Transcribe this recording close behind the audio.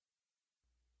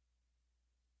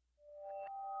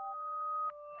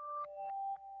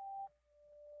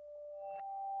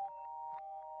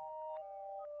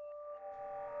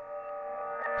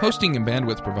Hosting and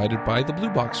bandwidth provided by the Blue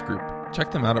Box Group.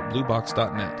 Check them out at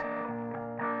bluebox.net.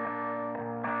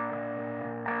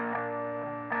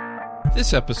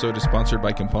 This episode is sponsored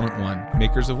by Component One,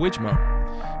 makers of Widgmo.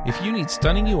 If you need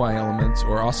stunning UI elements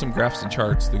or awesome graphs and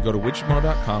charts, then go to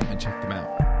widgmo.com and check them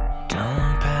out.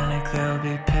 Don't panic, they'll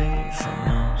be paid for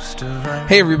most of us.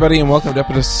 Hey everybody, and welcome to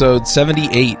episode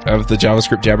 78 of the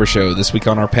JavaScript Jabber Show. This week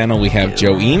on our panel we have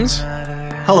Joe Eames.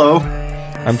 Hello.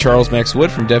 I'm Charles Max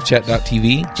Wood from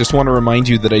devchat.tv. Just want to remind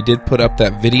you that I did put up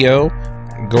that video,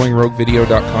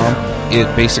 goingroguevideo.com.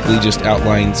 It basically just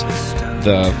outlines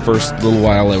the first little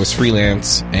while I was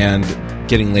freelance and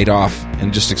getting laid off,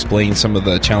 and just explains some of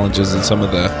the challenges and some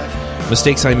of the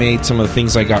mistakes I made, some of the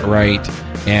things I got right,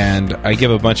 and I give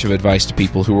a bunch of advice to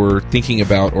people who are thinking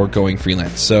about or going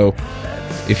freelance. So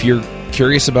if you're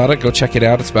curious about it, go check it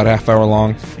out. It's about a half hour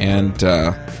long, and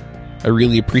I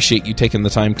really appreciate you taking the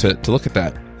time to look at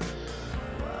that.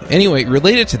 Anyway,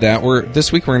 related to that,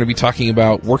 this week we're going to be talking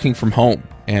about working from home.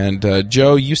 And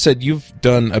Joe, you said you've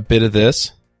done a bit of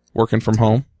this, working from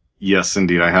home. Yes,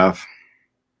 indeed, I have.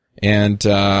 And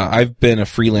I've been a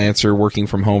freelancer working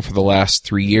from home for the last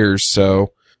 3 years,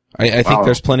 so I think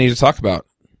there's plenty to talk about.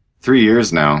 3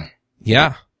 years now.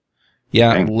 Yeah.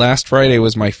 Dang. Last Friday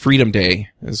was my Freedom Day,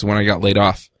 is when I got laid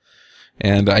off.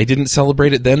 And I didn't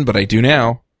celebrate it then, but I do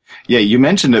now. Yeah, you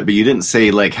mentioned it, but you didn't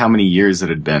say, how many years it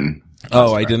had been.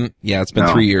 Oh, I didn't? Yeah, it's been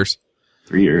 3 years.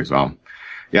 3 years, well.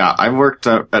 Yeah, I've worked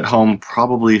at home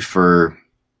probably for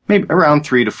maybe around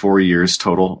 3 to 4 years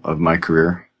total of my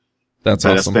career. That's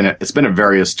but awesome. It's been at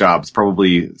various jobs,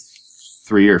 probably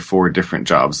 3 or 4 different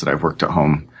jobs that I've worked at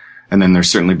home. And then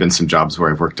there's certainly been some jobs where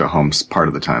I've worked at home part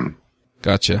of the time.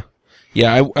 Gotcha.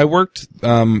 Yeah, I worked,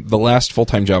 the last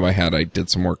full-time job I had, I did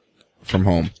some work from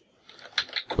home.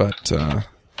 But,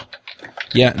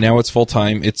 yeah, now it's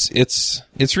full-time.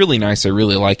 It's really nice. I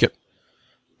really like it.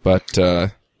 But,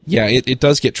 yeah, it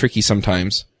does get tricky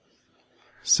sometimes.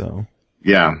 So.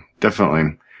 Yeah,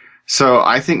 definitely. So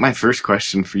I think my first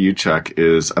question for you, Chuck,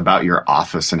 is about your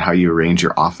office and how you arrange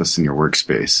your office and your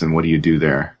workspace, and what do you do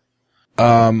there?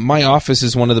 My office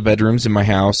is one of the bedrooms in my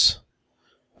house.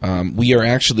 We are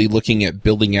actually looking at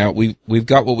building out. We've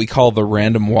got what we call the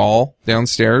random wall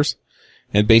downstairs,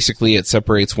 and basically it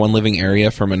separates one living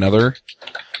area from another.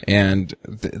 And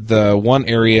the one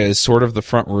area is sort of the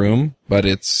front room, but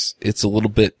it's a little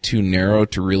bit too narrow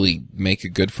to really make a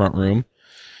good front room.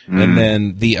 And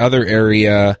then the other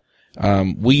area,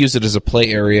 we use it as a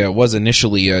play area. It was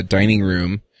initially a dining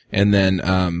room, and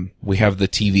then we have the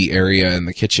TV area in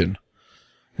the kitchen.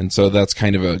 And so that's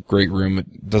kind of a great room.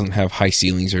 It doesn't have high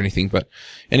ceilings or anything. But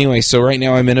anyway, so right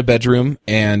now I'm in a bedroom,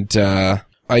 and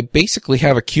I basically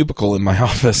have a cubicle in my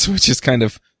office, which is kind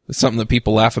of something that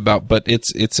people laugh about, but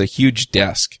it's a huge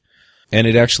desk. And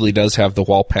it actually does have the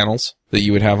wall panels that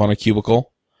you would have on a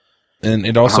cubicle. And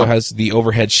it also has the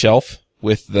overhead shelf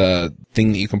with the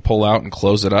thing that you can pull out and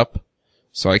close it up,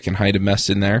 so I can hide a mess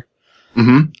in there.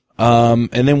 Mm-hmm.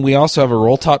 And then we also have a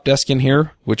roll top desk in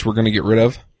here, which we're going to get rid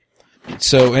of.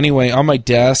 So anyway, on my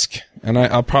desk, and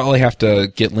I'll probably have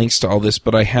to get links to all this,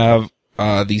 but I have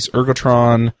these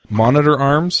Ergotron monitor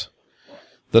arms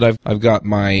that I've got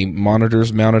my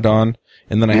monitors mounted on,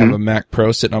 and then I have a Mac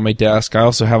Pro sitting on my desk. I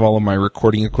also have all of my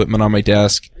recording equipment on my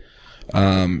desk.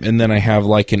 And then I have an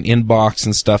inbox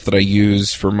and stuff that I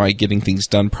use for my getting things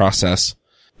done process.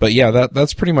 But yeah,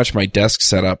 that's pretty much my desk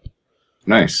setup.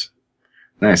 Nice.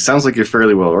 Sounds like you're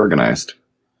fairly well organized.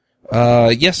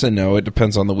 Yes and no. It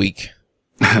depends on the week.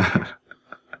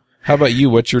 How about you?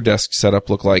 What's your desk setup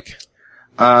look like?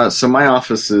 So my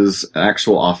office is an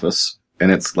actual office,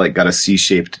 and it's got a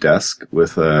C-shaped desk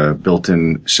with a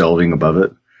built-in shelving above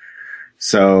it.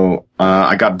 So,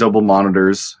 I got double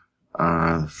monitors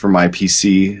for my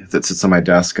PC that sits on my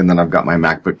desk, and then I've got my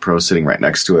MacBook Pro sitting right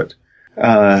next to it,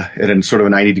 at a sort of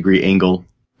a 90-degree angle.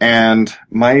 And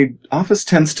my office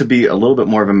tends to be a little bit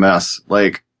more of a mess.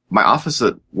 My office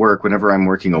at work, whenever I'm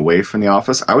working away from the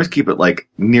office, I always keep it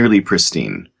nearly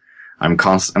pristine. I'm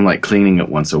cleaning it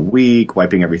once a week,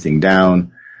 wiping everything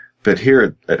down. But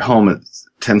here at home, it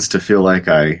tends to feel like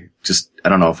I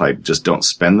don't know if I just don't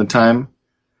spend the time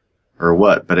or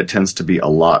what, but it tends to be a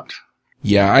lot.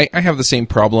 Yeah, I have the same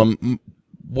problem.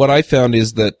 What I found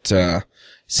is that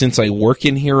since I work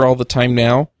in here all the time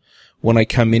now, when I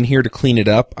come in here to clean it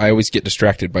up, I always get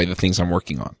distracted by the things I'm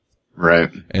working on.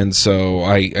 Right. And so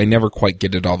I never quite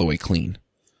get it all the way clean.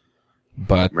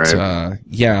 But, right.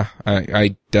 Yeah,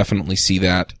 I definitely see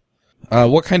that.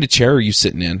 What kind of chair are you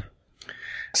sitting in?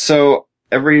 So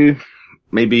every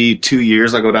maybe 2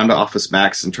 years, I go down to Office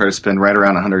Max and try to spend right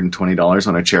around $120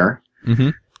 on a chair. Mm-hmm.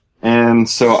 And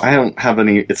so I don't have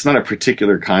any, it's not a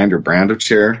particular kind or brand of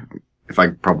chair. If I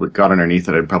probably got underneath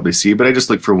it, I'd probably see, but I just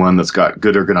look for one that's got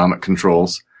good ergonomic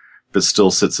controls, but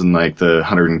still sits in like the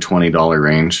 $120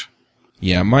 range.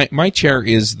 Yeah, my chair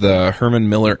is the Herman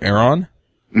Miller Aeron.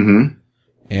 Mm-hmm.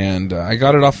 And I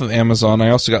got it off of Amazon. I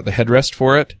also got the headrest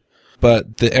for it.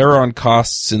 But the Aeron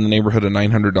costs in the neighborhood of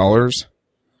 $900.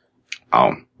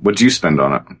 Oh, what'd you spend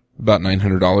on it? About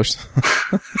 $900.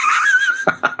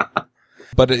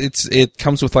 But it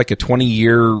comes with like a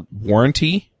 20-year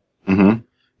warranty. Mm-hmm.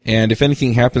 And if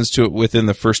anything happens to it within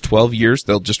the first 12 years,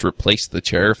 they'll just replace the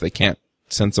chair if they can't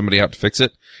send somebody out to fix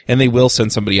it. And they will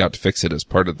send somebody out to fix it as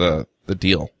part of the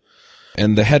deal.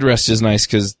 And the headrest is nice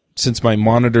because since my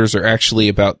monitors are actually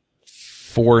about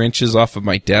 4 inches off of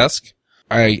my desk,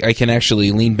 I can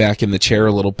actually lean back in the chair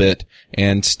a little bit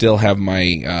and still have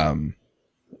my,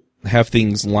 have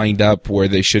things lined up where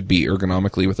they should be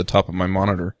ergonomically with the top of my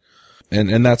monitor.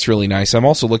 And that's really nice. I'm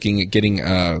also looking at getting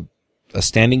a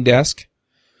standing desk.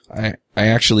 I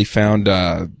actually found,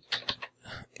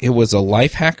 it was a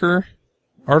Life Hacker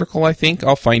article, I think.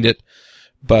 I'll find it.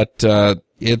 But,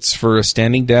 it's for a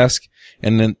standing desk,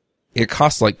 and then it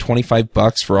costs like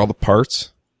 $25 for all the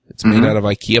parts. It's made out of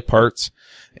IKEA parts.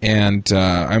 And,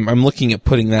 I'm looking at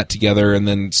putting that together and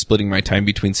then splitting my time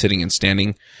between sitting and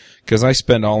standing, because I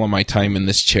spend all of my time in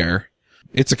this chair.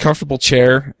 It's a comfortable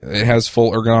chair. It has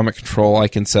full ergonomic control. I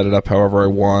can set it up however I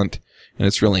want, and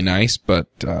it's really nice, but,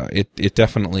 it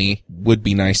definitely would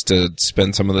be nice to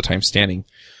spend some of the time standing.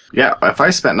 Yeah, if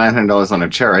I spent $900 on a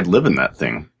chair, I'd live in that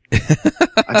thing.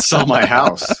 I'd sell my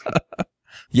house.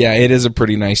 Yeah, it is a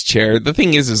pretty nice chair. The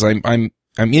thing is I'm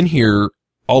in here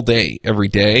all day, every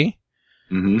day,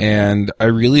 and I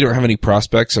really don't have any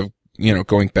prospects of,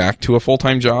 going back to a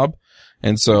full-time job.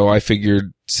 And so I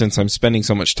figured since I'm spending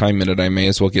so much time in it, I may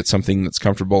as well get something that's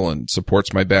comfortable and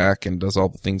supports my back and does all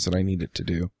the things that I need it to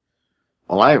do.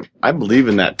 Well, I believe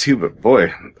in that too, but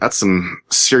boy, that's some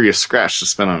serious scratch to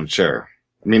spend on a chair.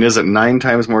 I mean, is it 9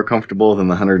 times more comfortable than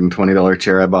the $120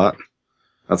 chair I bought?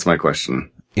 That's my question.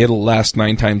 It'll last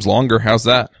 9 times longer. How's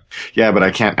that? Yeah, but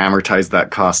I can't amortize that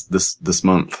cost this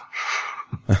month.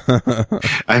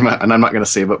 I'm not going to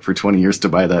save up for 20 years to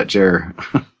buy that chair.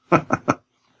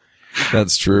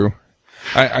 That's true.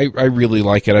 I really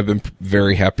like it. I've been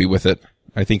very happy with it.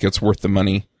 I think it's worth the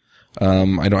money.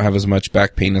 I don't have as much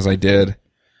back pain as I did.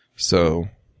 So,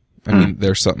 I mean,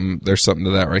 there's something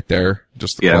to that right there.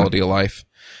 Just the quality of life.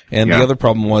 And the other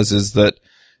problem is that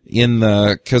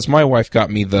cause my wife got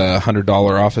me the $100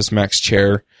 Office Max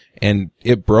chair and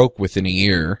it broke within a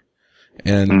year.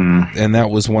 And that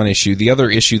was one issue. The other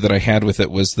issue that I had with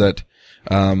it was that,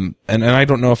 and I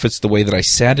don't know if it's the way that I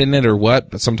sat in it or what,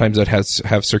 but sometimes I'd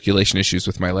have circulation issues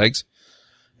with my legs.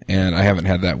 And I haven't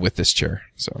had that with this chair,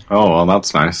 so. Oh, well,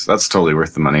 that's nice. That's totally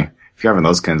worth the money. If you're having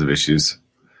those kinds of issues.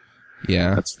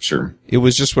 Yeah. That's for sure. It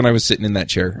was just when I was sitting in that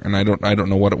chair, and I don't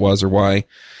know what it was or why.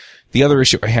 The other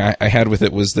issue I had with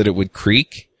it was that it would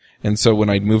creak, and so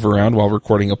when I'd move around while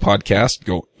recording a podcast,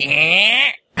 go,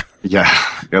 Yeah,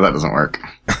 that doesn't work.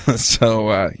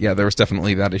 So, there was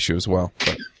definitely that issue as well.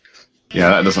 But. Yeah,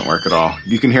 that doesn't work at all.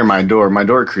 You can hear my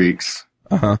door creaks.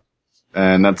 Uh-huh.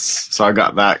 And so I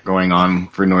got that going on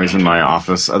for noise in my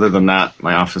office. Other than that,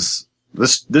 my office,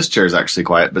 this chair is actually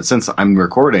quiet, but since I'm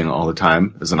recording all the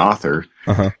time as an author,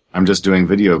 I'm just doing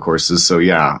video courses. So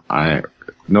yeah,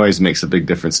 noise makes a big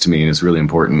difference to me and is really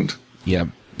important. Yeah.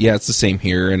 Yeah, it's the same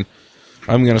here. And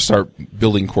I'm going to start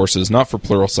building courses, not for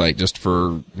Pluralsight, just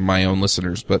for my own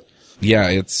listeners. But yeah,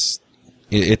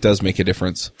 it does make a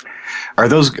difference.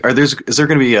 Is there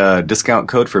going to be a discount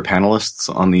code for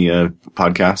panelists on the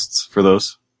podcasts for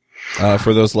those?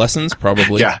 For those lessons,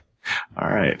 probably. Yeah. All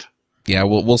right. Yeah,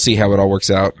 we'll see how it all works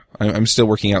out. I'm still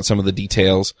working out some of the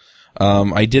details.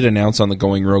 I did announce on the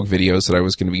Going Rogue videos that I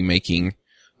was going to be making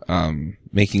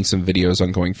some videos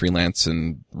on going freelance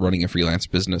and running a freelance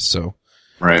business. So,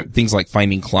 right. Things like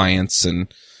finding clients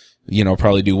and,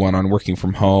 probably do one on working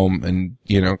from home and,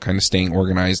 kind of staying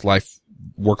organized,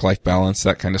 work-life balance,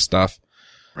 that kind of stuff.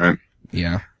 Right.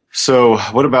 Yeah. So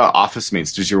what about office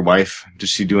mates? Does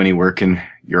she do any work in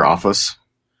your office?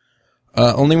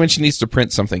 Only when she needs to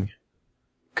print something.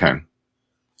 Okay.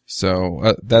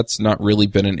 So, that's not really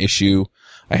been an issue.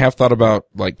 I have thought about,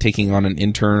 taking on an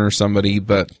intern or somebody,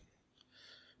 but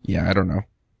yeah, I don't know.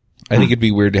 I think it'd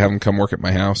be weird to have them come work at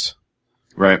my house.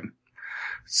 Right.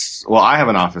 Well, I have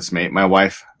an office mate. My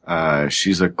wife,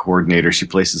 she's a coordinator. She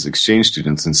places exchange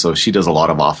students, and so she does a lot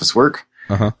of office work.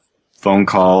 Phone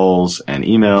calls and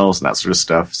emails and that sort of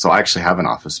stuff. So I actually have an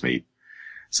office mate.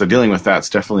 So dealing with that's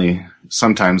definitely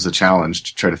sometimes a challenge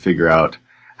to try to figure out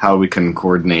how we can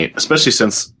coordinate, especially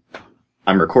since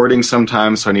I'm recording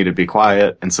sometimes, so I need to be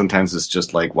quiet, and sometimes it's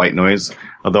just like white noise.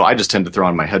 Although I just tend to throw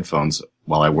on my headphones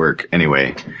while I work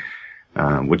anyway,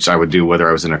 which I would do whether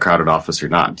I was in a crowded office or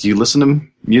not. Do you listen to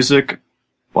music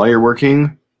while you're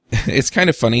working? It's kind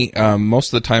of funny.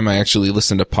 Most of the time I actually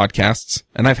listen to podcasts,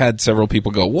 and I've had several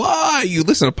people go, "Why, you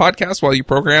listen to podcasts while you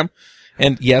program?"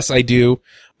 And yes, I do.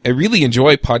 I really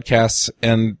enjoy podcasts,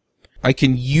 and I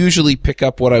can usually pick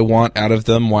up what I want out of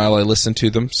them while I listen to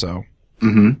them. So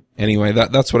anyway,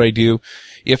 that's what I do.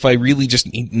 If I really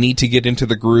just need to get into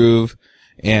the groove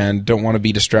and don't want to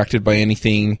be distracted by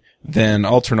anything, then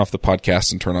I'll turn off the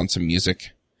podcast and turn on some music.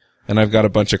 And I've got a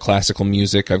bunch of classical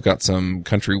music. I've got some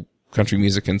country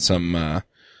music and some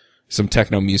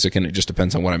techno music, and it just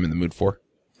depends on what I'm in the mood for.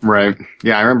 Right.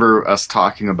 Yeah, I remember us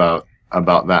talking about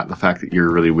that, the fact that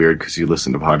you're really weird because you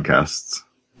listen to podcasts.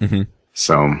 Mm-hmm.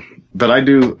 So, but I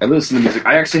listen to music.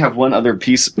 I actually have one other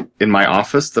piece in my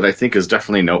office that I think is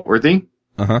definitely noteworthy.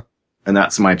 Uh-huh. And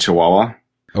that's my Chihuahua.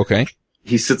 Okay.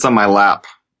 He sits on my lap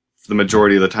for the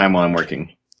majority of the time while I'm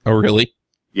working. Oh, really?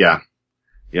 Yeah.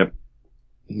 Yep.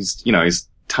 He's a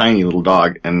tiny little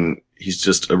dog, and he's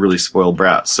just a really spoiled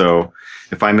brat. So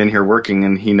if I'm in here working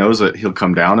and he knows it, he'll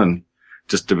come down and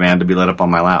just demand to be let up on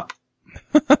my lap.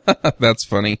 That's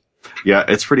funny. Yeah,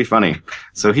 it's pretty funny.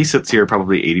 So he sits here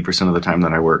probably 80% of the time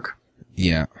that I work.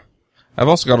 Yeah. I've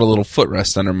also got a little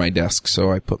footrest under my desk,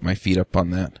 so I put my feet up on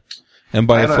that. And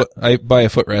by a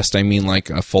footrest, I mean like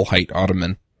a full height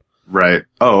ottoman. Right.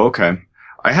 Oh, okay.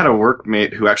 I had a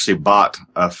workmate who actually bought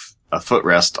a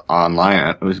footrest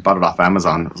online. He bought it off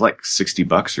Amazon. It was like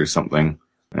 $60 or something.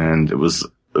 And it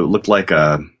looked like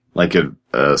a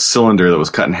cylinder that was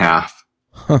cut in half.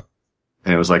 Huh.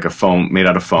 And it was like made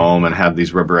out of foam and had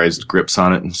these rubberized grips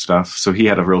on it and stuff. So he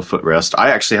had a real footrest.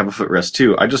 I actually have a footrest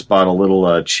too. I just bought a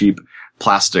little cheap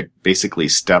plastic, basically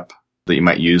step that you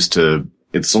might use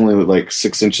it's only like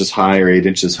 6 inches high or 8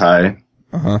 inches high.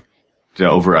 Uh-huh.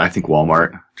 Over, I think,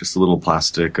 Walmart. Just a little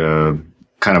plastic, kind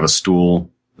of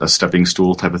a stepping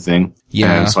stool type of thing.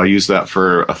 Yeah. And so I use that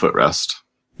for a footrest.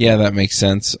 Yeah, that makes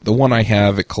sense. The one I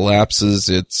have, it collapses.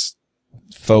 It's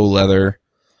faux leather.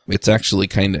 It's actually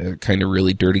kind of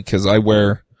really dirty because I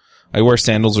wear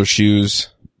sandals or shoes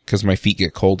because my feet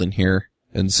get cold in here.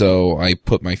 And so I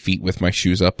put my feet with my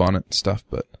shoes up on it and stuff,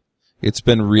 but it's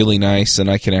been really nice, and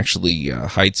I can actually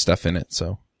hide stuff in it,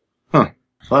 so. Huh.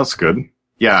 Well, that's good.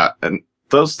 Yeah, and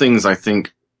those things, I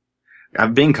think,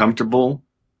 having a comfortable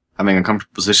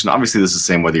position. Obviously, this is the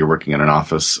same whether you're working in an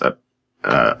office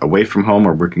away from home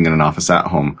or working in an office at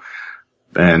home.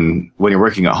 And when you're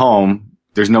working at home,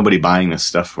 there's nobody buying this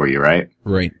stuff for you, right?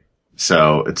 Right.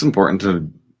 So it's important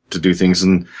to do things.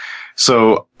 And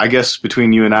so I guess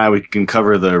between you and I, we can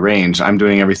cover the range. I'm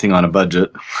doing everything on a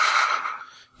budget.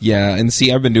 Yeah, and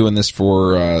see, I've been doing this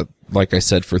for, like I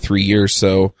said, for 3 years,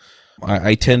 so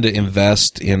I tend to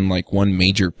invest in like one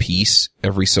major piece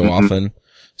every so often.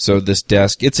 So this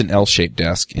desk, it's an L-shaped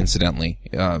desk, incidentally.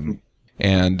 I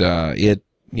don't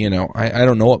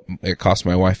know what it cost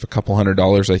my wife,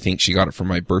 $200. I think she got it for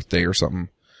my birthday or something.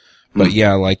 But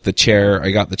yeah, like the chair,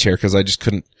 I got the chair because I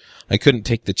couldn't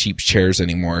take the cheap chairs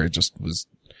anymore. It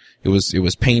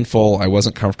was painful. I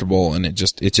wasn't comfortable, and it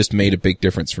just made a big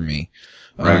difference for me.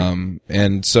 Right.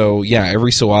 And so yeah,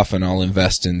 every so often I'll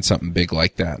invest in something big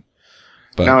like that.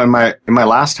 But now in my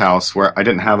last house where I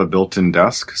didn't have a built-in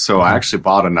desk, so I actually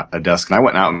bought a desk, and I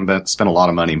went out and spent a lot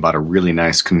of money and bought a really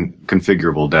nice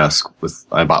configurable desk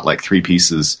I bought like 3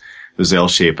 pieces. It was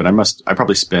L-shaped, and I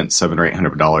probably spent $700 or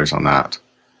 $800 on that.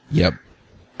 Yep.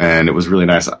 And it was really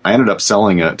nice. I ended up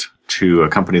selling it to a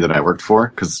company that I worked for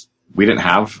because we didn't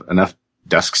have enough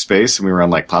desk space, and we were on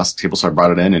like plastic tables, so I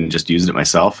brought it in and just used it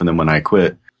myself. And then when I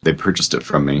quit, they purchased it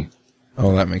from me.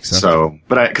 Oh, that makes sense. So,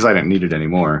 because I didn't need it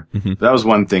anymore. That was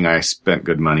one thing I spent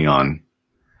good money on.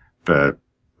 But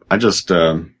I just,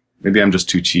 maybe I'm just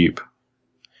too cheap.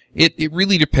 It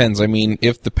really depends. I mean,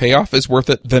 if the payoff is worth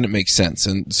it, then it makes sense.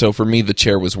 And so for me, the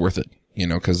chair was worth it,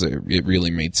 because it really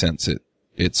made sense.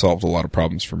 It solved a lot of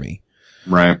problems for me.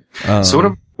 Right. So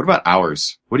what about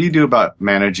hours? What do you do about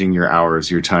managing your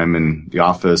hours, your time in the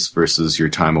office versus your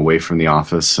time away from the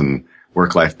office and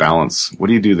work-life balance? What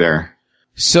do you do there?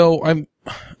 So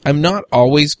I'm not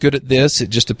always good at this. It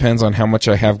just depends on how much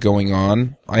I have going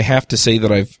on. I have to say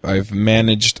that I've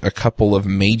managed a couple of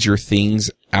major things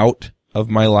out of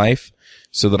my life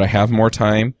so that I have more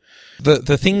time.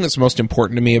 The thing that's most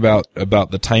important to me about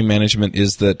the time management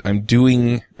is that I'm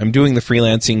doing the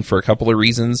freelancing for a couple of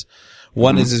reasons.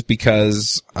 One is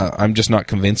because I'm just not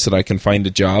convinced that I can find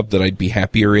a job that I'd be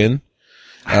happier in.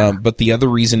 But the other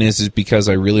reason is because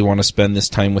I really want to spend this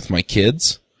time with my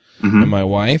kids and my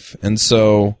wife. And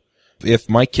so If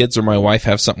my kids or my wife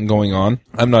have something going on,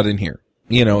 I'm not in here,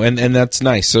 and that's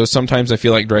nice. So sometimes I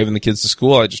feel like driving the kids to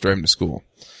school, I just drive them to school.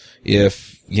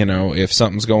 If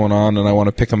something's going on and I want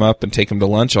to pick them up and take them to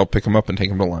lunch, I'll pick them up and take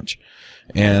them to lunch.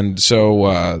 And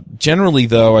so, generally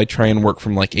though, I try and work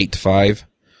from like 8 to 5,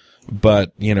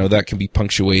 but, that can be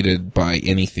punctuated by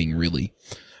anything really.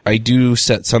 I do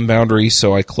set some boundaries,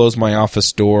 so I close my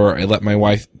office door, I let my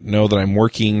wife know that I'm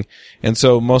working, and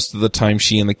so most of the time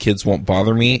she and the kids won't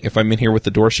bother me if I'm in here with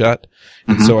the door shut,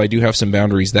 and so I do have some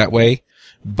boundaries that way,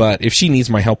 but if she needs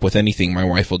my help with anything, my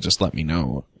wife will just let me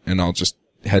know, and I'll just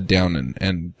head down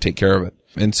and take care of it.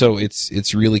 And so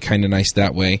it's really kind of nice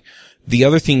that way. The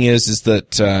other thing is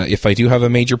that, if I do have a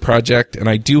major project, and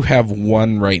I do have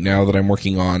one right now that I'm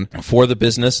working on for the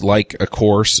business, like a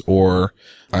course or,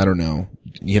 I don't know,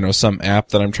 some app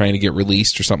that I'm trying to get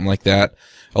released or something like that.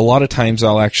 A lot of times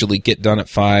I'll actually get done at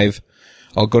 5.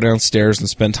 I'll go downstairs and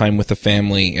spend time with the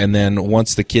family. And then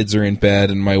once the kids are in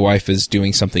bed and my wife is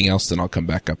doing something else, then I'll come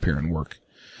back up here and work.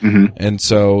 Mm-hmm. And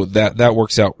so that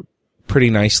works out pretty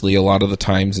nicely a lot of the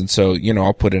times. And so,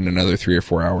 I'll put in another 3 or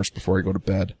 4 hours before I go to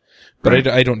bed. But right.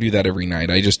 I don't do that every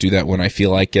night. I just do that when I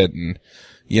feel like it. And,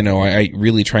 I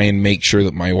really try and make sure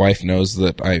that my wife knows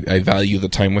that I value the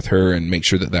time with her and make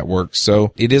sure that works.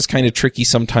 So it is kind of tricky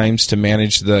sometimes to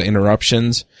manage the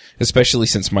interruptions, especially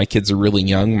since my kids are really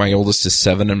young. My oldest is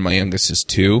 7 and my youngest is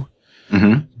 2.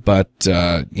 Mm-hmm. But,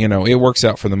 it works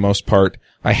out for the most part.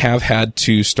 I have had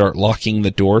to start locking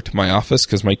the door to my office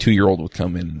because my 2-year-old would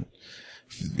come in.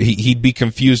 He'd be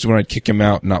confused when I'd kick him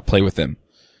out and not play with him.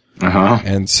 Uh-huh.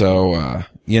 And so,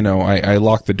 I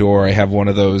lock the door. I have one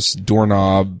of those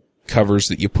doorknob covers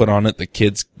that you put on it that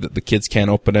the kids can't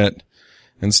open it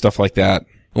and stuff like that.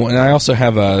 And I also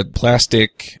have a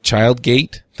plastic child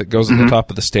gate that goes at the top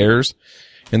of the stairs.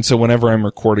 And so whenever I'm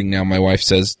recording now, my wife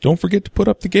says, "Don't forget to put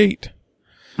up the gate."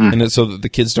 And it's so that the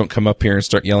kids don't come up here and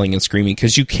start yelling and screaming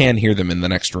because you can hear them in the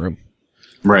next room.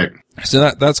 Right.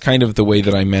 So that's kind of the way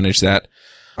that I manage that.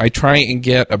 I try and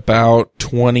get about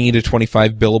 20 to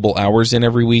 25 billable hours in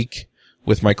every week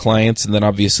with my clients. And then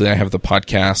obviously I have the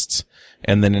podcasts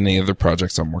and then any other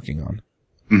projects I'm working on.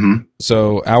 Mm-hmm.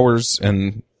 So hours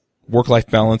and work-life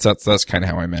balance, that's kind of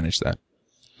how I manage that.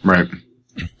 Right.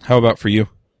 How about for you?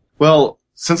 Well,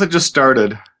 since I just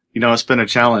started, it's been a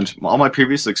challenge. All my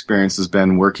previous experience has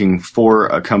been working for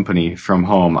a company from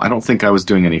home. I don't think I was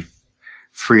doing any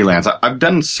freelance. I've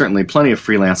done certainly plenty of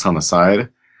freelance on the side.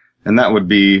 And that would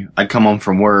be, I'd come home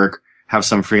from work, have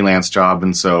some freelance job.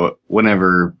 And so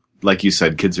whenever, like you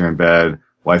said, kids are in bed,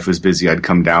 wife was busy, I'd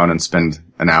come down and spend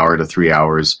an hour to 3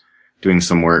 hours doing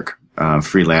some work,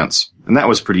 freelance. And that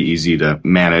was pretty easy to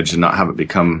manage and not have it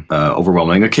become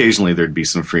overwhelming. Occasionally there'd be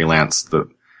some freelance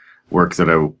work that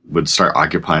I would start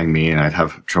occupying me and I'd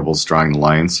have troubles drawing the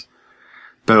lines.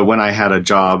 But when I had a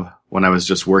job, when I was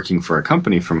just working for a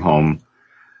company from home,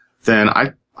 then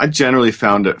I generally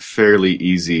found it fairly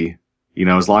easy,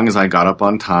 as long as I got up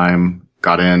on time,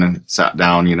 got in and sat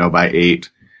down, by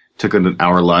 8, took an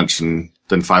hour lunch, and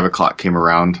then 5 o'clock came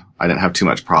around. I didn't have too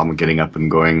much problem getting up and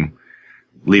going,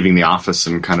 leaving the office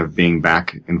and kind of being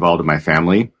back involved in my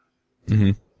family.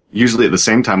 Mm-hmm. Usually at the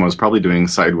same time, I was probably doing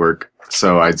side work,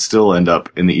 so I'd still end up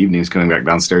in the evenings coming back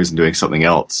downstairs and doing something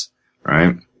else,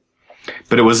 right?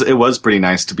 But it was pretty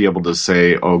nice to be able to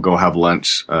say, oh, go have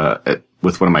lunch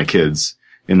with one of my kids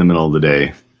in the middle of the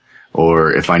day.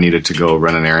 Or if I needed to go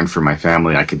run an errand for my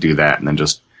family, I could do that and then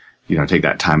just, take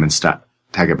that time and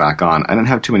tag it back on. I didn't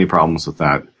have too many problems with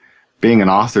that. Being an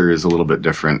author is a little bit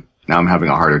different. Now I'm having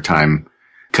a harder time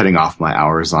cutting off my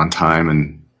hours on time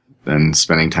and then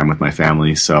spending time with my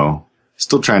family. So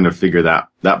still trying to figure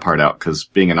that part out, because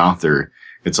being an author,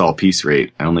 it's all piece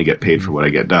rate. I only get paid for what I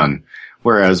get done.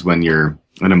 Whereas when you're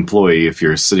an employee, if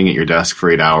you're sitting at your desk for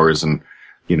 8 hours and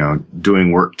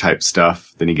doing work type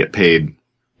stuff, then you get paid,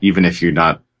 even if you're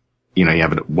not, you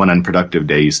have one unproductive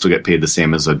day, you still get paid the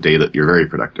same as a day that you're very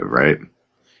productive, right?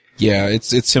 Yeah, it's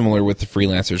similar with the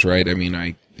freelancers, right? I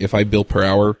mean, if I bill per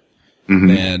hour,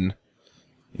 then,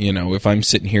 if I'm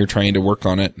sitting here trying to work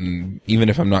on it, and even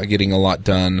if I'm not getting a lot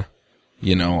done,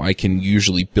 I can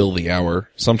usually bill the hour.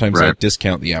 Sometimes I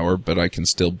discount the hour, but I can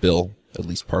still bill at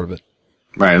least part of it.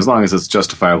 Right, as long as it's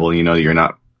justifiable, you're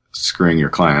not screwing your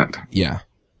client. Yeah.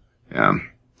 Yeah.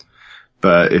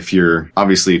 But if you're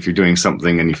doing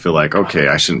something and you feel like, okay,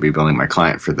 I shouldn't be billing my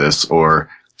client for this, or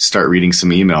start reading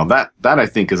some email, that I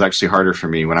think is actually harder for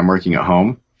me when I'm working at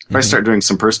home. If I start doing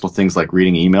some personal things like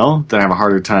reading email, then I have a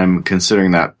harder time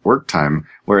considering that work time.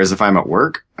 Whereas if I'm at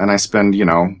work and I spend,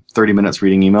 30 minutes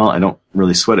reading email, I don't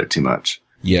really sweat it too much.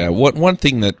 Yeah. One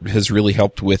thing that has really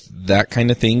helped with that kind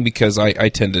of thing, because I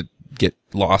tend to get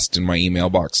lost in my email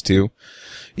box too,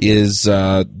 is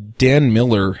Dan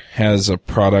Miller has a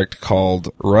product called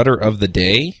Rudder of the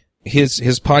Day. His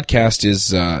podcast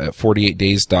is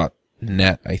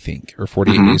 48days.net, I think, or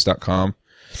 48days.com.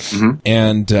 Mm-hmm.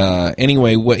 And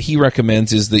anyway, what he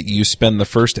recommends is that you spend the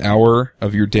first hour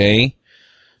of your day.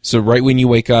 So right when you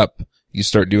wake up, you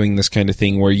start doing this kind of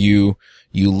thing where you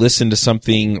listen to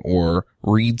something or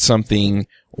read something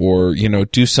or,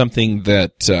 do something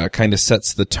that kind of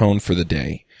sets the tone for the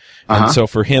day. Uh-huh. And so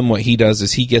for him, what he does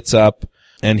is he gets up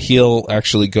and he'll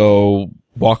actually go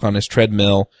walk on his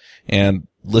treadmill and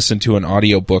listen to an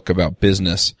audiobook about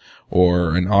business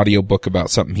or an audiobook about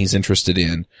something he's interested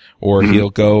in, or he'll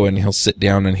go and he'll sit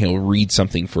down and he'll read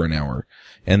something for an hour.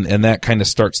 And that kind of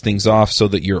starts things off so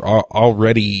that you're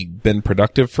already been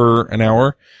productive for an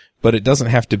hour, but it doesn't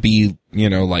have to be,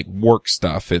 like work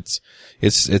stuff. It's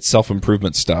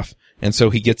self-improvement stuff. And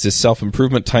so he gets his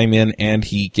self-improvement time in and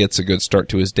he gets a good start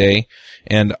to his day.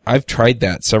 And I've tried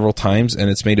that several times and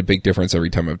it's made a big difference every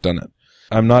time I've done it.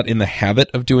 I'm not in the habit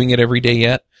of doing it every day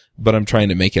yet, but I'm trying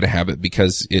to make it a habit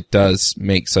because it does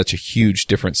make such a huge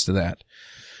difference to that.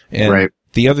 And right.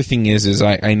 The other thing is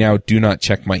I now do not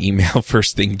check my email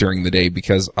first thing during the day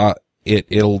because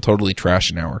it'll totally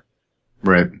trash an hour.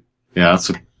 Right. Yeah,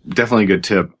 that's definitely a good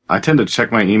tip. I tend to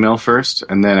check my email first,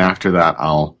 and then after that,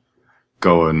 I'll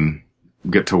go and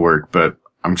get to work. But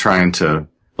I'm trying to,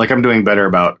 I'm doing better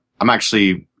about, I'm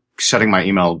actually shutting my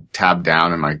email tab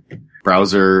down in my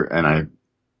browser, and I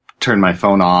turn my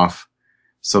phone off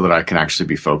so that I can actually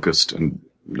be focused and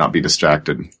not be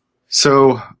distracted.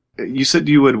 So you said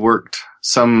you had worked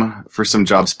for some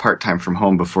jobs part-time from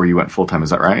home before you went full-time. Is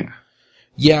that right?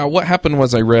 Yeah. What happened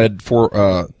was I read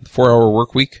 4-Hour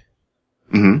Work Week.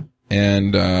 Mm-hmm.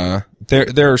 And,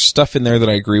 there are stuff in there that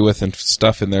I agree with and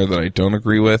stuff in there that I don't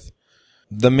agree with.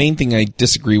 The main thing I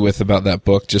disagree with about that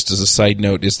book, just as a side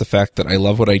note, is the fact that I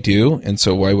love what I do. And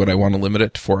so why would I want to limit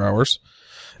it to 4 hours?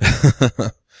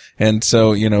 And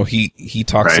so, he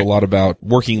talks a lot about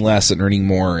working less and earning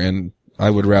more. And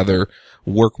I would rather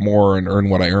work more and earn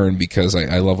what I earn because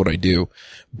I love what I do.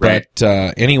 Right.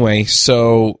 But, anyway,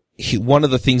 so one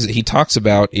of the things that he talks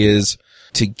about is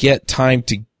to get time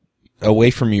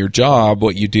away from your job.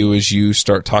 What you do is you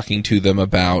start talking to them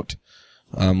about,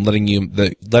 letting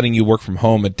you work from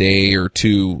home a day or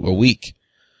two a week.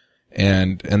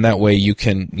 And that way you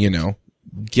can,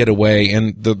 get away.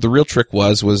 And the real trick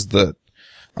was that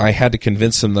I had to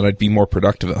convince them that I'd be more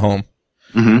productive at home.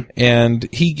 Mm-hmm. And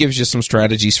he gives you some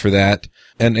strategies for that.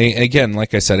 And again,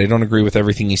 like I said, I don't agree with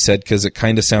everything he said because it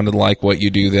kind of sounded like what you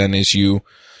do then is you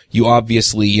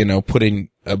obviously, put in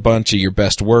a bunch of your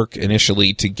best work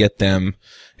initially to get them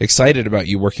excited about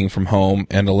you working from home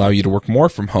and allow you to work more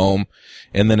from home.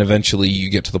 And then eventually you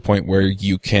get to the point where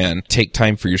you can take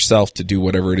time for yourself to do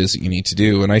whatever it is that you need to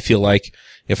do. And I feel like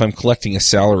if I'm collecting a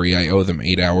salary, I owe them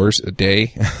 8 hours a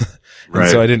day. Right.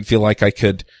 And so I didn't feel like I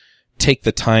could take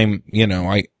the time,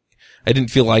 I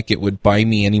didn't feel like it would buy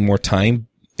me any more time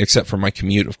except for my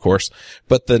commute, of course.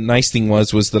 But the nice thing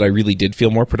was that I really did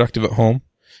feel more productive at home.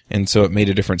 And so it made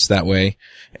a difference that way.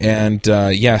 And,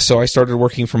 so I started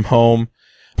working from home.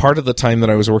 Part of the time that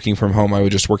I was working from home, I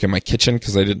would just work in my kitchen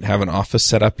because I didn't have an office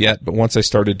set up yet. But once I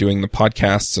started doing the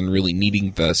podcasts and really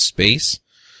needing the space,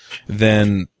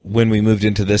 then when we moved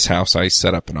into this house, I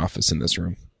set up an office in this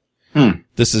room.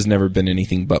 This has never been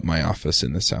anything but my office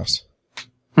in this house.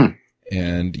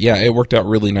 And yeah, it worked out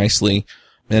really nicely.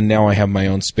 And now I have my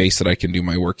own space that I can do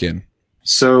my work in.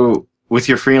 So with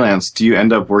your freelance, do you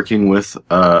end up working with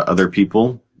other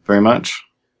people very much?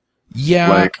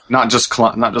 Yeah. Not just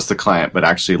the client, but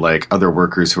actually other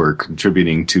workers who are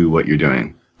contributing to what you're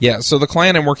doing. Yeah. So the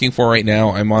client I'm working for right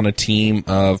now, I'm on a team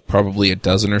of probably a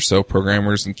dozen or so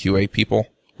programmers and QA people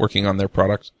working on their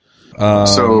product.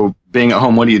 So being at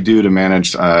home, what do you do to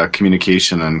manage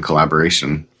communication and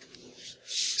collaboration?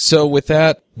 So with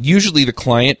that, usually the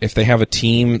client, if they have a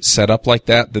team set up like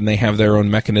that, then they have their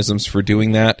own mechanisms for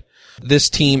doing that.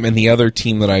 This team and the other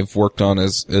team that I've worked on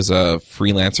as a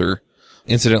freelancer,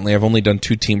 incidentally, I've only done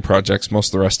 2 team projects. Most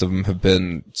of the rest of them have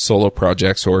been solo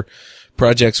projects or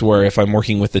projects where if I'm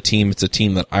working with a team, it's a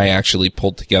team that I actually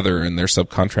pulled together and they're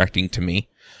subcontracting to me.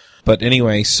 But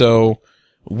anyway, so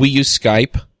we use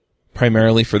Skype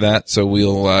primarily for that. So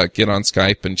we'll get on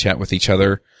Skype and chat with each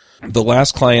other. The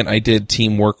last client I did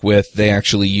team work with, they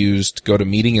actually used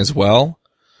GoToMeeting as well.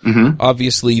 Mm-hmm.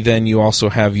 Obviously, then you also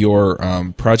have your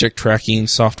project tracking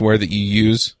software that you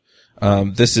use.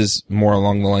 This is more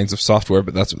along the lines of software,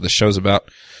 but that's what the show's about.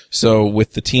 So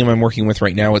with the team I'm working with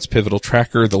right now, it's Pivotal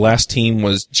Tracker. The last team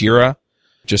was Jira.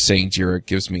 Just saying Jira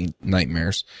gives me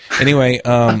nightmares. Anyway,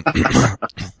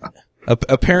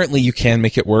 Apparently you can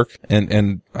make it work,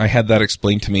 and I had that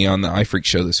explained to me on the iFreak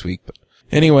show this week. But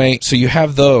anyway, so you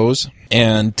have those,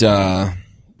 and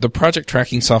the project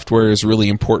tracking software is really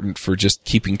important for just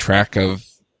keeping track of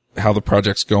how the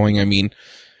project's going. I mean,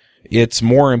 it's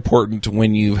more important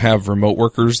when you have remote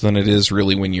workers than it is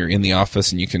really when you're in the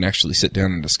office and you can actually sit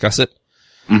down and discuss it.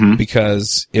 Mm-hmm.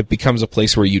 Because it becomes a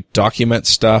place where you document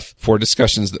stuff for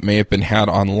discussions that may have been had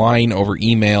online, over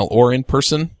email, or in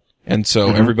person. And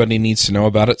so everybody needs to know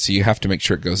about it, so you have to make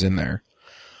sure it goes in there.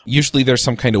 Usually there's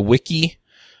some kind of wiki.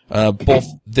 Both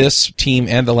this team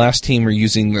and the last team are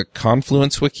using the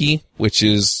Confluence wiki, which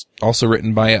is also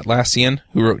written by Atlassian,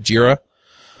 who wrote Jira.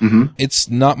 Mm-hmm. It's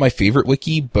not my favorite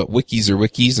wiki, but wikis are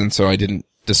wikis, and so I didn't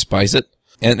despise it.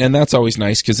 And that's always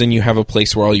nice, because then you have a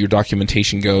place where all your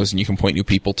documentation goes, and you can point new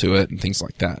people to it, and things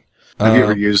like that. Have you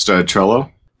ever used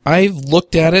Trello? I've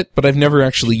looked at it, but I've never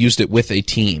actually used it with a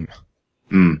team.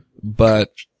 Mm.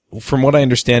 But from what I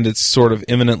understand, it's sort of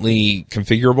imminently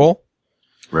configurable.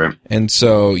 Right. And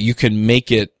so you can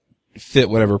make it fit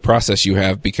whatever process you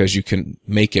have, because you can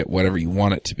make it whatever you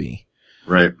want it to be.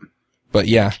 Right. But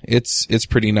yeah, it's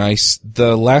pretty nice.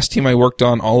 The last team I worked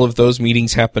on, all of those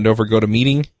meetings happened over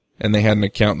GoToMeeting, and they had an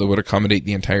account that would accommodate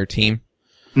the entire team.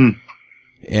 Hmm.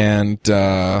 And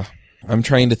I'm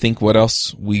trying to think what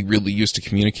else we really used to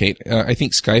communicate. I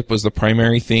think Skype was the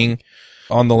primary thing.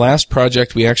 On the last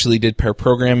project, we actually did pair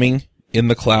programming in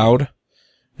the cloud.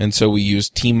 And so we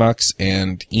used Tmux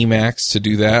and Emacs to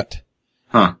do that.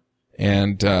 Huh.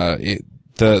 And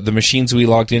the machines we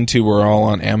logged into were all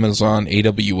on Amazon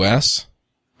AWS.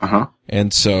 Uh-huh.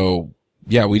 And so,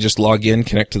 yeah, we just log in,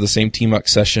 connect to the same Tmux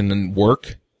session and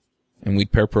work. And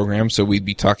we'd pair program, so we'd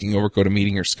be talking over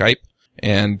GoToMeeting or Skype.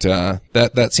 And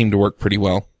that seemed to work pretty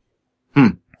well. Hmm.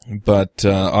 But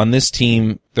on this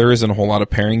team, there isn't a whole lot of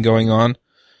pairing going on.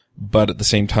 But at the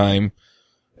same time,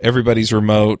 everybody's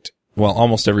remote. Well,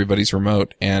 almost everybody's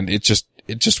remote, and it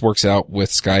just works out with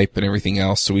Skype and everything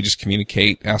else. So we just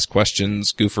communicate, ask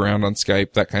questions, goof around on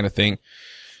Skype, that kind of thing.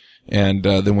 And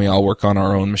then we all work on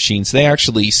our own machines. They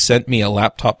actually sent me a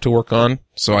laptop to work on,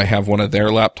 so I have one of their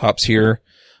laptops here.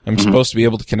 I'm supposed to be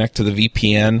able to connect to the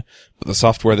VPN, but the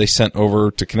software they sent over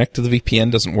to connect to the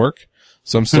VPN doesn't work.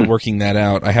 So I'm still working that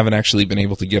out. I haven't actually been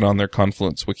able to get on their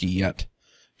Confluence wiki yet,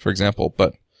 for example.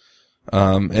 But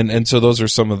and so those are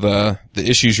some of the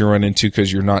issues you run into,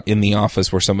 because you're not in the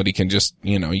office where somebody can just,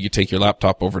 you take your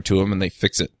laptop over to them and they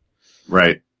fix it.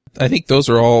 Right. I think those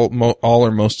are all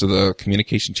or most of the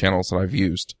communication channels that I've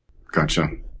used. Gotcha.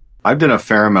 I've done a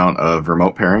fair amount of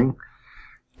remote pairing,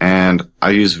 and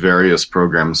I use various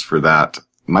programs for that.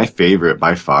 My favorite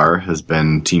by far has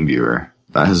been TeamViewer.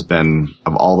 That has been,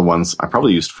 of all the ones, I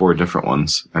probably used 4 different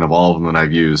ones, and of all of them that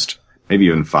I've used, maybe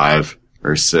even 5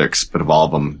 or 6, but of all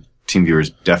of them, TeamViewer's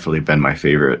definitely been my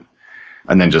favorite.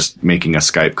 And then just making a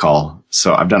Skype call.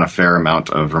 So I've done a fair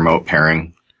amount of remote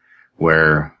pairing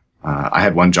where I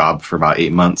had one job for about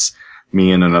 8 months.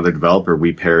 Me and another developer,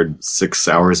 we paired 6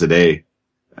 hours a day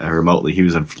remotely. He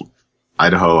was in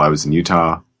Idaho, I was in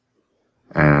Utah.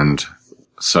 And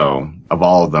so of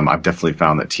all of them, I've definitely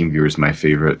found that TeamViewer is my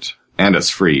favorite. And it's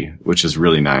free, which is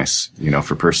really nice,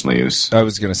 for personal use. I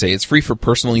was going to say, it's free for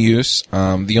personal use.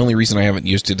 The only reason I haven't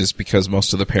used it is because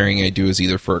most of the pairing I do is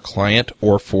either for a client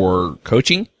or for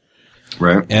coaching.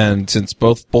 Right. And since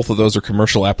both of those are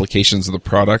commercial applications of the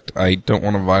product, I don't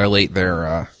want to violate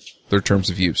their terms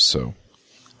of use. So.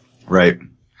 Right.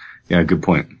 Yeah, good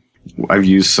point. I've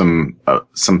used some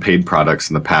paid products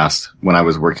in the past. When I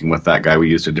was working with that guy, we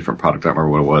used a different product. I don't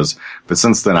remember what it was. But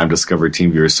since then, I've discovered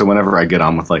TeamViewer. So whenever I get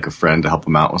on with like a friend to help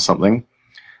them out with something,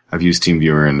 I've used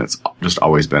TeamViewer, and it's just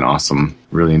always been awesome.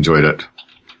 Really enjoyed it.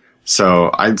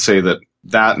 So I'd say that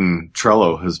and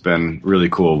Trello has been really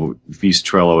cool. We've used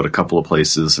Trello at a couple of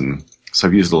places, and so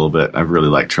I've used a little bit. I've really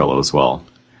liked Trello as well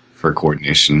for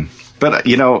coordination. But,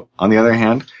 on the other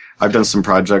hand, I've done some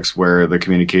projects where the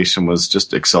communication was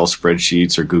just Excel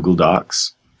spreadsheets or Google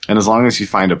Docs. And as long as you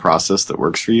find a process that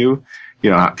works for you,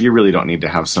 you really don't need to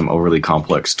have some overly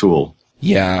complex tool.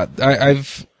 Yeah,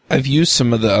 I've used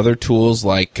some of the other tools,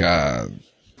 like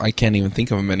I can't even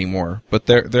think of them anymore, but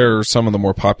there are some of the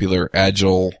more popular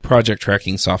agile project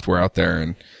tracking software out there,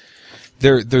 and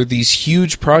they're these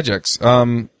huge projects.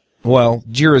 Well,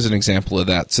 Jira is an example of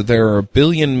that. So there are a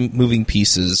billion moving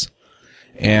pieces.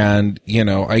 And,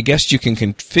 I guess you can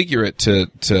configure it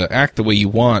to act the way you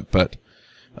want, but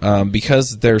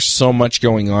because there's so much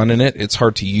going on in it, it's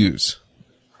hard to use.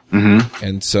 Mm-hmm.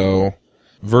 And so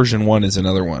version 1 is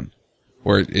another one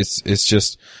where it's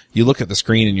just, you look at the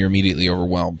screen and you're immediately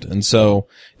overwhelmed. And so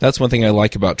that's one thing I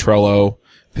like about Trello,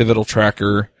 Pivotal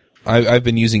Tracker, I've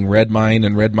been using Redmine,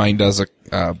 and Redmine does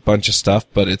a bunch of stuff,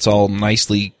 but it's all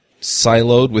nicely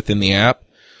siloed within the app,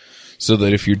 so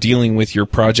that if you're dealing with your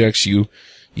projects, you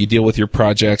deal with your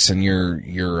projects and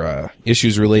your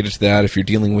issues related to that. If you're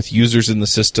dealing with users in the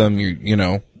system,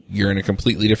 you're in a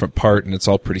completely different part, and it's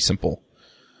all pretty simple.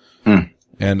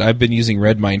 And I've been using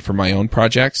Redmine for my own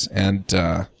projects, and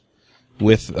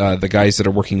with the guys that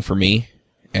are working for me,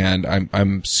 and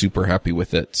I'm super happy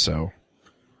with it. So.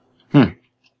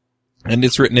 And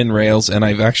it's written in Rails, and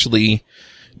I've actually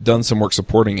done some work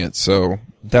supporting it. So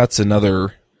that's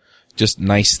another just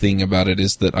nice thing about it,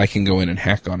 is that I can go in and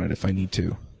hack on it if I need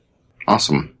to.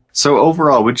 Awesome. So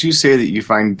overall, would you say that you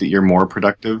find that you're more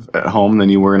productive at home than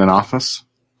you were in an office?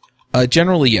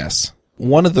 Generally, yes.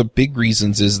 One of the big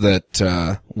reasons is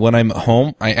that when I'm at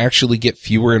home, I actually get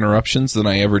fewer interruptions than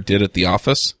I ever did at the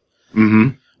office.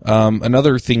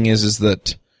 Another thing is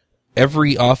that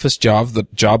every office job, the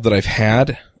job that I've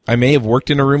had, I may have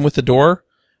worked in a room with a door,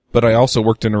 but I also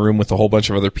worked in a room with a whole bunch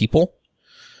of other people.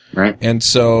 Right. And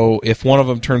so if one of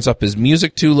them turns up his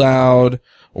music too loud,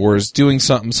 or is doing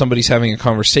something, somebody's having a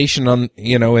conversation on,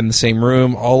 in the same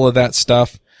room, all of that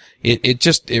stuff,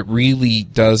 it really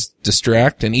does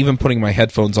distract. And even putting my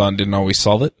headphones on didn't always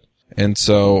solve it. And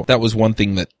so that was one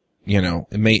thing that,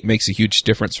 it makes a huge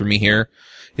difference for me here,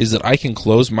 is that I can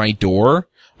close my door.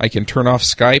 I can turn off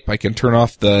Skype. I can turn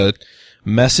off the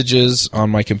messages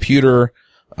on my computer.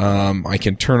 I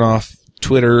can turn off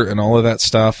Twitter and all of that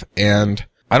stuff, and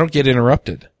I don't get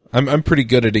interrupted. I'm pretty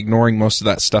good at ignoring most of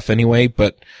that stuff anyway,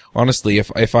 but honestly,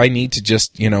 if I need to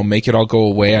just, make it all go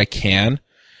away, I can.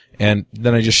 And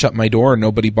then I just shut my door and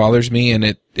nobody bothers me, and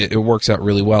it works out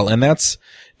really well. And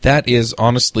that is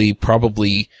honestly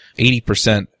probably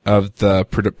 80% of the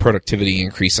productivity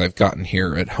increase I've gotten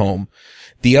here at home.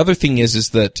 The other thing is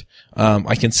that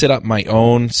I can set up my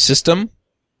own system,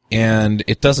 and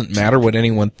it doesn't matter what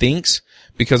anyone thinks,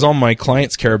 because all my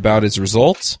clients care about is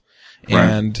results,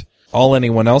 and all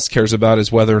anyone else cares about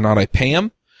is whether or not I pay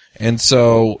them. And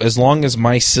so as long as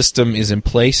my system is in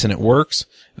place and it works,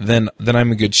 then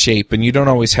I'm in good shape. And you don't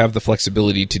always have the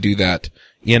flexibility to do that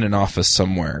in an office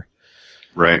somewhere.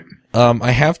 Right.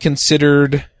 I have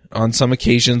considered on some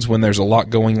occasions when there's a lot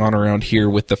going on around here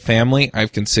with the family,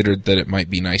 I've considered that it might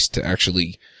be nice to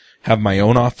actually have my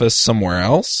own office somewhere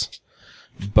else.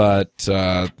 But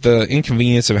the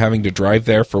inconvenience of having to drive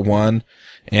there, for one,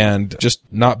 and just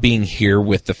not being here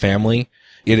with the family,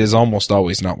 it is almost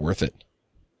always not worth it.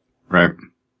 Right.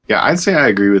 Yeah, I'd say I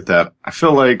agree with that. I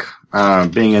feel like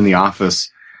being in the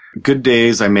office, good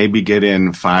days, I maybe get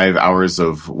in 5 hours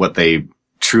of what they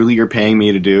truly are paying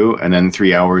me to do, and then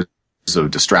 3 hours of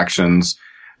distractions.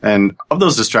 And of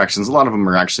those distractions, a lot of them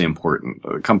are actually important.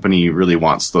 The company really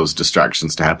wants those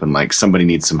distractions to happen. Like somebody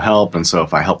needs some help, and so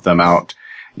if I help them out,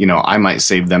 I might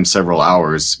save them several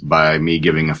hours by me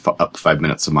giving up 5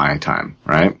 minutes of my time,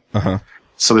 right? Uh-huh.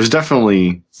 So there's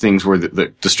definitely things where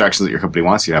the distractions that your company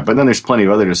wants you to have, but then there's plenty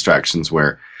of other distractions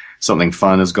where something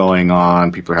fun is going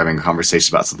on, people are having a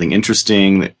conversation about something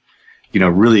interesting that,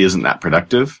 really isn't that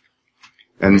productive.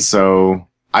 And so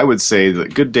I would say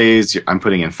that good days, I'm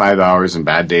putting in 5 hours, and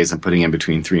bad days, I'm putting in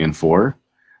between 3 and 4.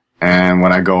 And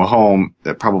when I go home,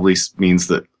 that probably means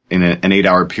that in an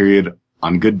 8-hour period,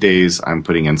 on good days, I'm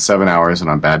putting in 7 hours, and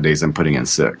on bad days, I'm putting in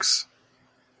 6.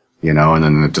 And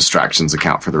then the distractions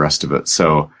account for the rest of it.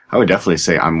 So I would definitely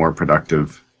say I'm more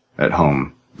productive at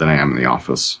home than I am in the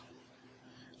office.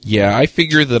 Yeah, I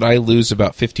figure that I lose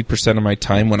about 50% of my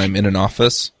time when I'm in an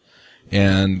office.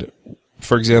 And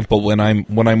for example, when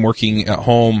I'm working at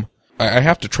home, I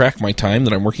have to track my time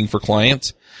that I'm working for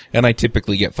clients, and I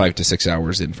typically get 5 to 6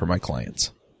 hours in for my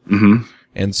clients. Mm-hmm.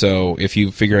 And so if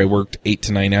you figure I worked 8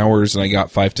 to 9 hours and I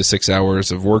got 5 to 6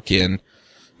 hours of work in,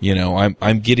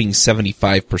 I'm getting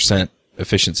 75%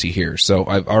 efficiency here. So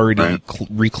I've already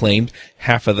reclaimed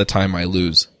half of the time I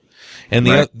lose. And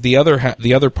the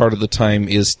other part of the time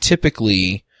is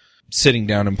typically sitting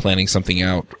down and planning something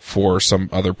out for some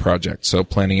other project. So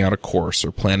planning out a course,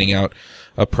 or planning out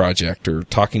a project, or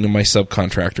talking to my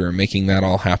subcontractor and making that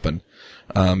all happen.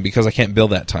 Because I can't bill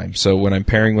that time. So when I'm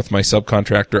pairing with my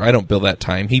subcontractor, I don't bill that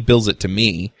time. He bills it to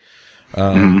me.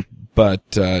 But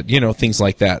things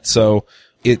like that. So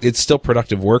it's still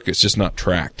productive work. It's just not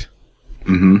tracked.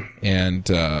 Mm-hmm. And,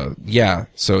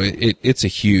 so it's a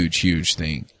huge, huge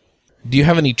thing. Do you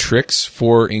have any tricks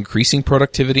for increasing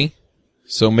productivity?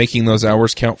 So making those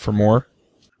hours count for more?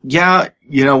 Yeah.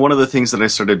 One of the things that I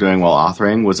started doing while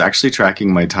authoring was actually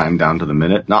tracking my time down to the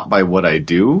minute, not by what I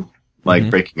do,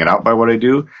 like breaking it out by what I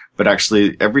do, but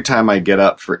actually every time I get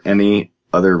up for any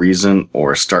other reason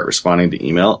or start responding to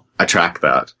email, I track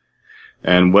that.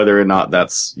 And whether or not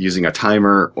that's using a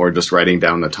timer or just writing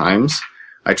down the times,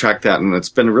 I track that, and it's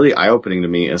been really eye-opening to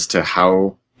me as to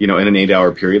how, in an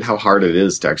 8-hour period, how hard it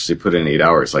is to actually put in 8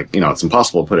 hours. Like, it's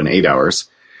impossible to put in 8 hours.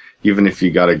 Even if you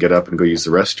got to get up and go use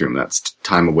the restroom, that's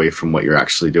time away from what you're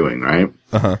actually doing, right?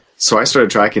 Uh-huh. So I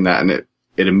started tracking that, and it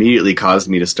immediately caused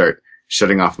me to start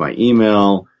shutting off my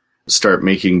email, start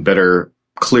making better,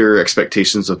 clear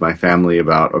expectations with my family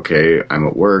about, okay, I'm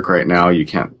at work right now. You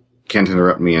can't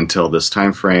interrupt me until this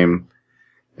time frame.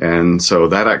 And so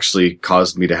that actually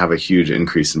caused me to have a huge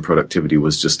increase in productivity,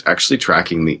 was just actually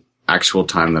tracking the actual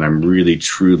time that I'm really,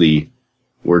 truly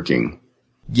working.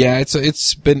 Yeah,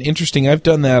 it's been interesting. I've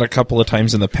done that a couple of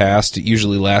times in the past. It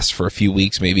usually lasts for a few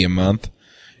weeks, maybe a month.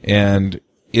 And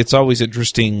it's always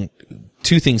interesting.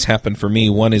 Two things happen for me.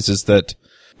 One is that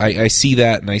I see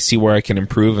that and I see where I can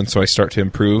improve, and so I start to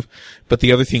improve. But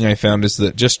the other thing I found is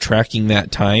that just tracking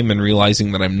that time and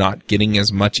realizing that I'm not getting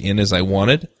as much in as I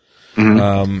wanted,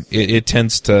 it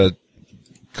tends to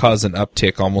cause an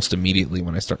uptick almost immediately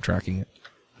when I start tracking it.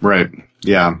 Right.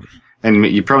 Yeah. And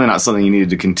you're probably not something you needed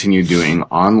to continue doing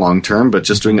on long term, but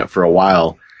just doing it for a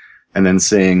while and then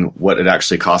seeing what it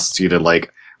actually costs you to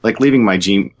like leaving my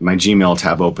Gmail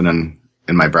tab open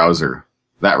in my browser.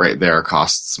 That right there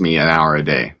costs me an hour a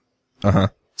day. Uh-huh.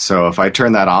 So if I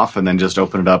turn that off and then just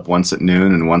open it up once at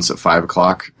noon and once at 5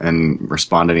 o'clock and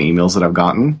respond to any emails that I've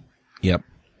gotten. Yep.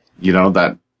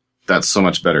 That's so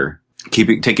much better.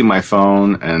 Taking my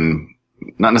phone and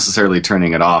not necessarily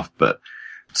turning it off, but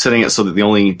setting it so that the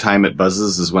only time it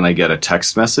buzzes is when I get a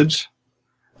text message.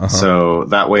 Uh-huh. So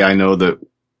that way I know that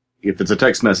if it's a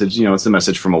text message, it's a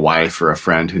message from a wife or a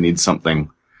friend who needs something.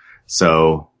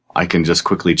 So I can just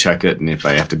quickly check it, and if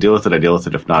I have to deal with it, I deal with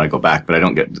it. If not, I go back, but I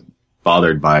don't get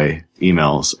bothered by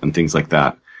emails and things like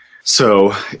that.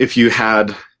 So if you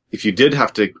did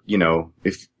have to,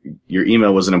 if your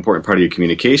email was an important part of your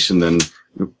communication, then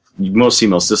most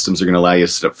email systems are going to allow you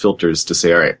to set up filters to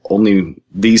say, all right, only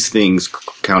these things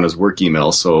count as work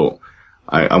emails. So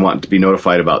I want to be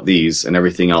notified about these, and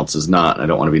everything else is not. I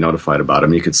don't want to be notified about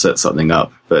them. You could set something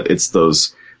up, but it's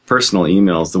those personal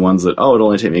emails, the ones that, it'll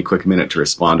only take me a quick minute to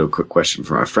respond to a quick question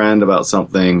from a friend about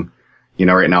something.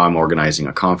 Right now I'm organizing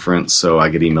a conference, so I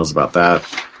get emails about that.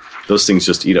 Those things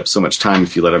just eat up so much time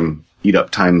if you let them eat up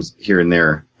times here and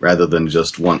there, rather than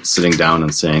just once sitting down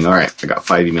and saying, all right, I got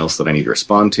 5 emails that I need to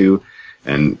respond to,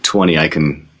 and 20 I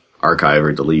can archive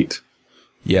or delete.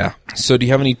 Yeah. So do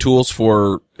you have any tools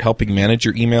for helping manage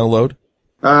your email load?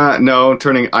 No,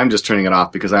 I'm just turning it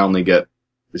off because I only get,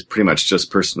 it's pretty much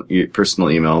just personal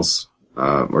emails,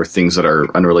 or things that are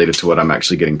unrelated to what I'm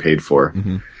actually getting paid for.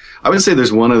 Mm-hmm. I would say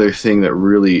there's one other thing that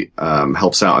really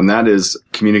helps out, and that is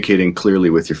communicating clearly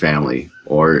with your family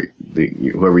or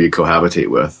whoever you cohabitate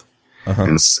with. Uh-huh.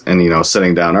 And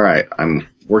setting down, all right, I'm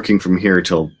working from here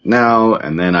till now,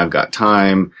 and then I've got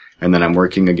time, and then I'm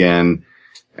working again,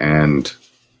 and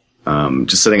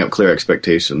just setting up clear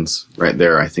expectations right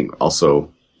there. I think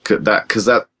also because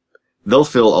they'll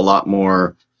feel a lot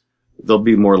more, they'll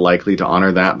be more likely to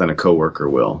honor that than a coworker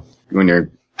will. When you're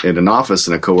in an office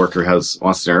and a coworker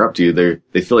wants to interrupt you,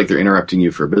 they feel like they're interrupting you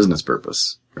for a business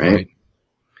purpose, right?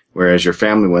 Whereas your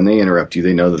family, when they interrupt you,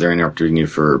 they know that they're interrupting you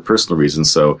for personal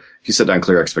reasons. So if you set down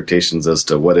clear expectations as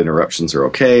to what interruptions are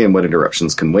okay and what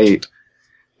interruptions can wait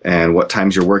and what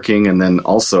times you're working, and then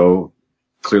also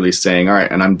clearly saying, all right,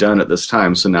 and I'm done at this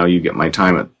time, so now you get my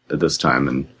time at this time.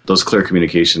 And those clear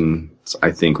communications,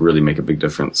 I think, really make a big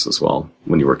difference as well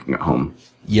when you're working at home.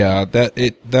 Yeah, that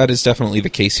is definitely the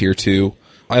case here too.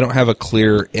 I don't have a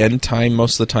clear end time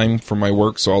most of the time for my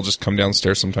work, so I'll just come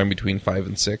downstairs sometime between 5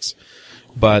 and 6.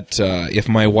 But if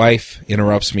my wife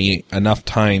interrupts me enough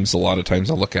times, a lot of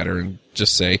times I'll look at her and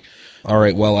just say, all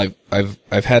right, well,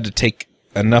 I've had to take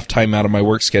enough time out of my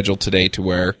work schedule today to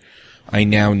where I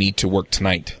now need to work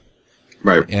tonight.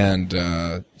 Right.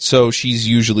 And so she's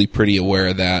usually pretty aware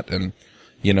of that and,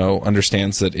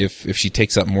 understands that if she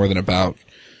takes up more than about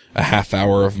a half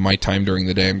hour of my time during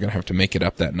the day, I'm going to have to make it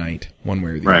up that night, one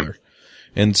way or the other.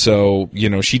 And so,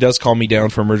 she does call me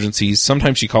down for emergencies.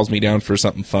 Sometimes she calls me down for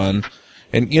something fun.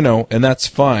 And, and that's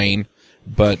fine.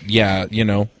 But yeah,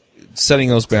 setting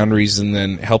those boundaries and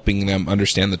then helping them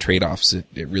understand the trade-offs, it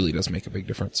really does make a big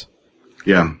difference.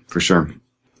 Yeah, for sure.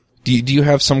 Do you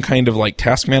have some kind of like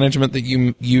task management that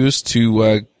you use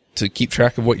to keep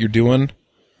track of what you're doing?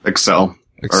 Excel.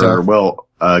 Or, Google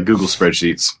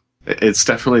spreadsheets. It's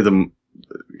definitely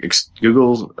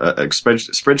Google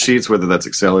spreadsheets, whether that's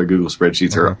Excel or Google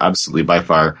spreadsheets, are absolutely by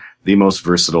far the most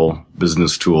versatile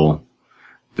business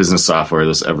software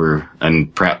that's ever,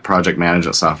 and project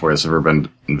management software that's ever been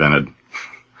invented.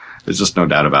 There's just no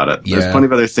doubt about it. Yeah. There's plenty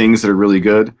of other things that are really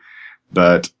good,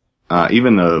 But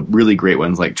even the really great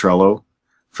ones like Trello,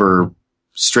 for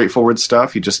straightforward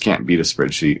stuff, you just can't beat a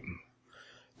spreadsheet.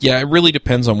 Yeah, it really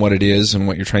depends on what it is and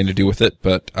what you're trying to do with it,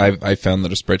 but I've found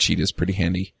that a spreadsheet is pretty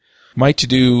handy. My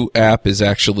to-do app is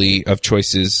actually, of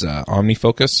choice, is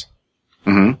OmniFocus.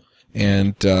 Mm-hmm.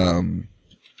 And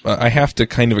I have to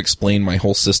kind of explain my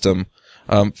whole system.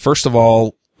 First of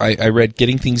all, I read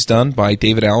Getting Things Done by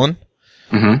David Allen.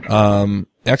 Mm-hmm.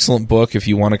 Excellent book if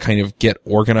you want to kind of get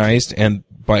organized, and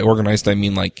by organized I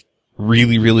mean like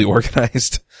really, really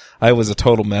organized. I was a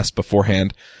total mess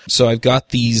beforehand. So I've got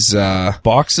these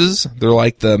boxes. They're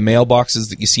like the mailboxes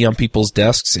that you see on people's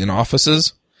desks in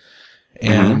offices.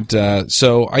 And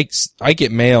so I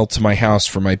get mail to my house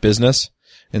for my business.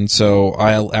 And so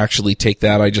I'll actually take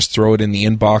that. I just throw it in the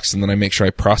inbox, and then I make sure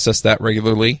I process that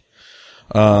regularly.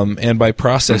 And by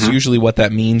process, usually what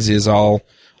that means is I'll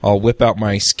whip out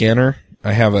my scanner.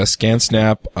 I have a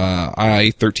ScanSnap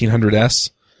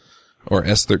i1300S or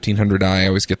S1300i. I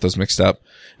always get those mixed up.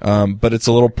 But it's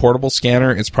a little portable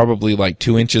scanner. It's probably like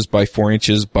 2 inches by 4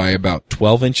 inches by about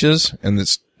 12 inches,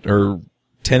 or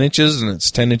 10 inches, and it's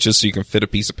 10 inches so you can fit a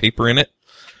piece of paper in it.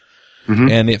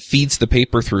 And it feeds the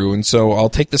paper through. And so I'll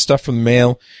take the stuff from the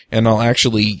mail, and I'll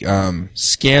actually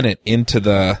scan it into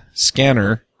the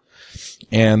scanner.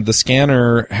 And the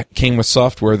scanner came with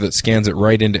software that scans it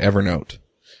right into Evernote.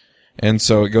 And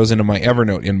so it goes into my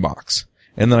Evernote inbox.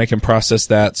 And then I can process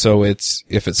that. So if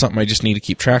it's something I just need to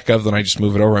keep track of, then I just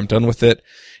move it over. I'm done with it.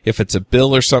 If it's a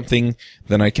bill or something,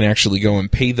 then I can actually go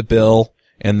and pay the bill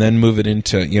and then move it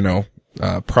into,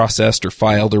 processed or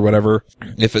filed or whatever.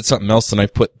 If it's something else, then I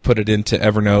put it into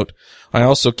Evernote. I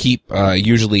also keep,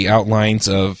 usually outlines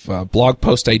of, blog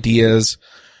post ideas,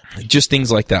 just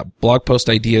things like that. Blog post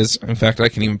ideas. In fact, I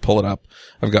can even pull it up.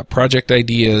 I've got project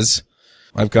ideas.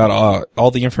 I've got all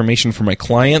the information for my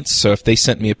clients. So if they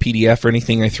sent me a PDF or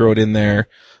anything, I throw it in there.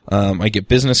 I get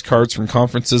business cards from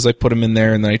conferences. I put them in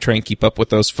there, and then I try and keep up with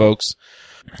those folks.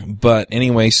 But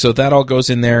anyway, so that all goes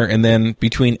in there. And then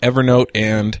between Evernote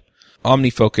and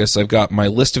OmniFocus, I've got my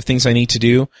list of things I need to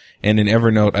do. And in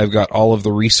Evernote, I've got all of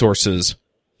the resources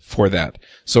for that.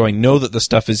 So I know that the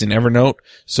stuff is in Evernote.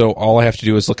 So all I have to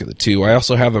do is look at the two. I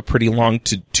also have a pretty long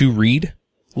to read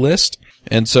list.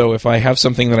 And so if I have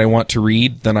something that I want to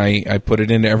read, then I put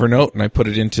it into Evernote and I put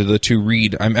it into the to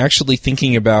read. I'm actually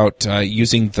thinking about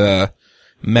using the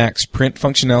Max print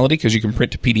functionality, because you can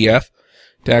print to PDF,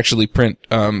 to actually print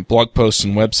blog posts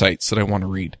and websites that I want to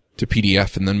read to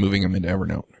PDF and then moving them into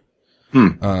Evernote.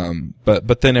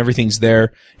 But then everything's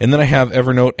there. And then I have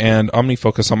Evernote and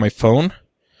OmniFocus on my phone.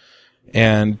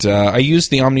 And I use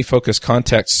the OmniFocus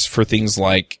contexts for things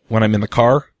like when I'm in the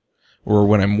car or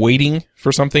when I'm waiting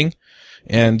for something.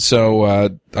 And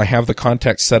so I have the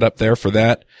context set up there for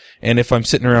that. And if I'm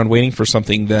sitting around waiting for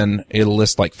something, then it'll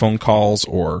list like phone calls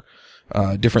or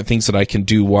different things that I can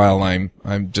do while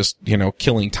I'm just,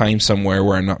 killing time somewhere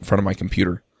where I'm not in front of my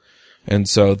computer. And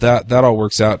so that all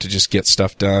works out to just get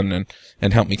stuff done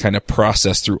and help me kind of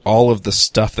process through all of the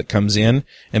stuff that comes in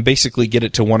and basically get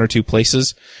it to one or two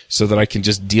places so that I can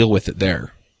just deal with it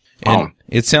there. And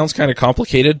it sounds kind of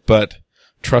complicated, but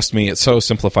trust me, it so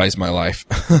simplifies my life.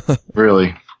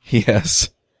 Really? Yes.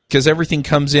 Because everything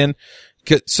comes in.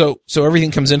 So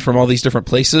everything comes in from all these different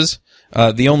places.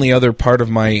 The only other part of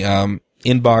my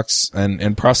inbox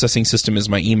and processing system is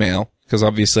my email, because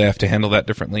obviously I have to handle that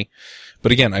differently.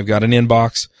 But again, I've got an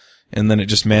inbox, and then it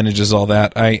just manages all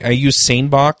that. I use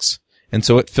SaneBox, and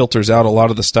so it filters out a lot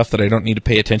of the stuff that I don't need to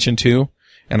pay attention to,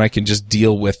 and I can just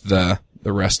deal with the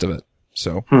rest of it.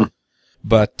 So,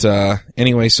 But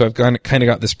anyway, so I've kind of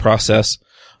got this process.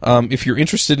 If you're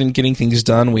interested in getting things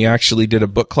done, we actually did a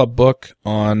book club book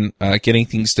on getting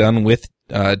things done with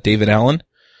David Allen,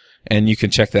 and you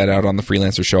can check that out on the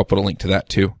Freelancer Show. I'll put a link to that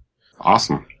too.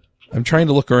 Awesome. I'm trying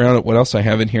to look around at what else I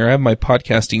have in here. I have my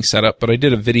podcasting set up, but I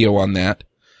did a video on that.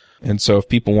 And so if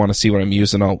people want to see what I'm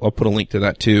using, I'll put a link to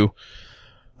that too.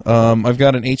 I've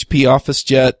got an HP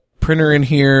OfficeJet printer in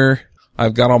here.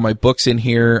 I've got all my books in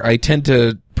here. I tend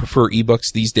to prefer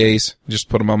ebooks these days. Just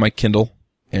put them on my Kindle.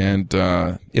 And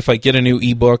if I get a new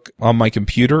ebook on my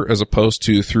computer as opposed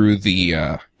to through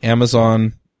the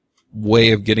Amazon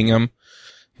way of getting them,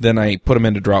 then I put them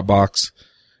into Dropbox.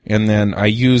 And then I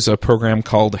use a program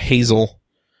called Hazel,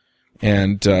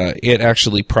 and it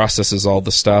actually processes all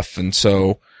the stuff. And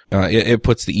so it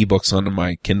puts the ebooks onto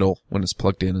my Kindle when it's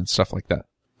plugged in and stuff like that.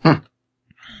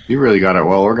 You really got it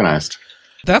well organized.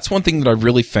 That's one thing that I've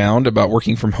really found about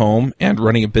working from home and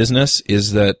running a business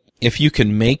is that if you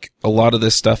can make a lot of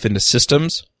this stuff into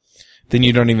systems, then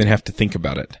you don't even have to think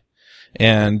about it.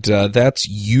 And that's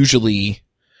usually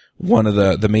one of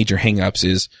the major hang-ups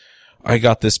is I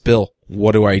got this bill.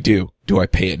 What do I do? Do I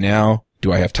pay it now?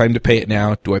 Do I have time to pay it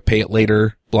now? Do I pay it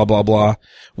later? Blah, blah, blah.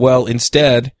 Well,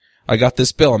 instead, I got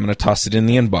this bill. I'm going to toss it in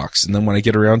the inbox. And then when I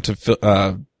get around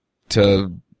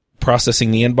to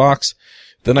processing the inbox,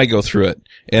 then I go through it.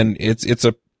 And it's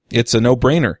a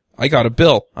no-brainer. I got a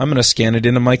bill. I'm going to scan it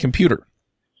into my computer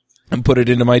and put it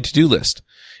into my to-do list.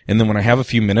 And then when I have a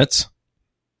few minutes,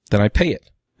 then I pay it.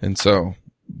 And so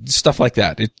stuff like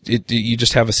that. You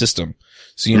just have a system.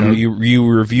 So, you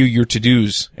review your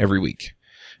to-dos every week.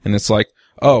 And it's like,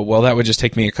 oh, well, that would just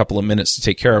take me a couple of minutes to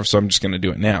take care of, so I'm just going to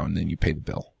do it now, and then you pay the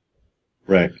bill.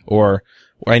 Right. Or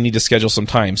I need to schedule some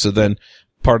time. So then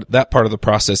part of the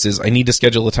process is I need to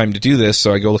schedule a time to do this,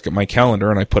 so I go look at my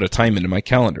calendar and I put a time into my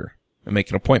calendar and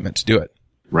make an appointment to do it.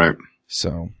 Right.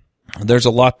 So there's a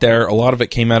lot there. A lot of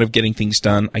it came out of getting things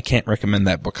done. I can't recommend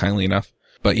that book highly enough.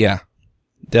 But yeah,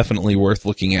 definitely worth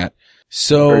looking at.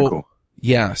 So Very cool.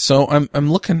 Yeah, so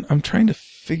I'm trying to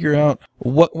figure out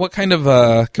what kind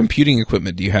of computing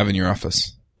equipment do you have in your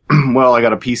office? Well, I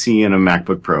got a PC and a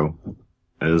MacBook Pro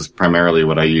is primarily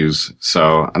what I use.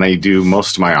 So, and I do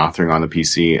most of my authoring on the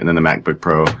PC, and then the MacBook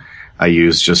Pro I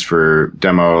use just for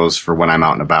demos, for when I'm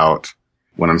out and about,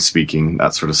 when I'm speaking,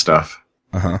 that sort of stuff.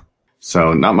 Uh-huh.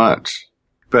 So not much,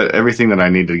 but everything that I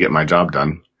need to get my job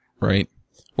done. Right.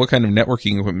 What kind of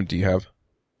networking equipment do you have?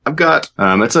 I've got,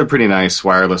 it's a pretty nice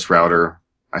wireless router.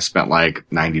 I spent like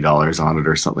 $90 on it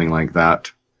or something like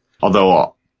that.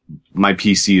 Although my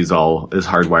PC is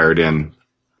hardwired in.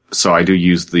 So I do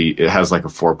use it has like a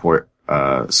 4-port,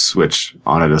 switch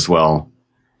on it as well.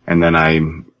 And then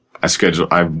I'm with,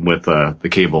 the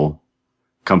cable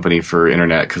company for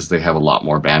internet because they have a lot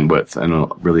more bandwidth and a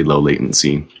really low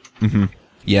latency. Mm-hmm.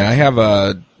 Yeah, I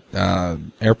have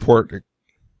airport,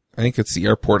 I think it's the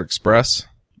Airport Express.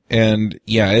 And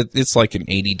yeah, it's like an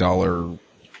 $80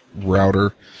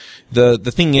 router. The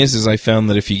thing is I found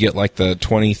that if you get like the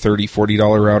 $20, $30,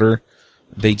 $40 router,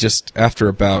 they just, after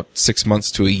about 6 months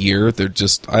to a year, they're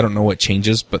just, I don't know what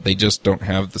changes, but they just don't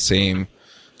have the same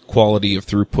quality of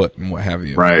throughput and what have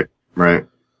you. Right.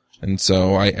 And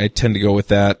so I tend to go with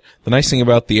that. The nice thing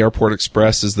about the Airport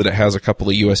Express is that it has a couple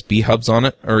of USB hubs on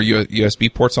it, or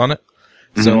USB ports on it.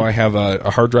 Mm-hmm. So I have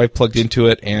a hard drive plugged into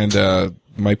it, and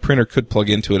my printer could plug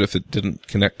into it if it didn't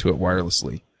connect to it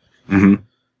wirelessly. Mm-hmm.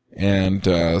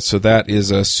 And so that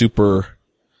is a super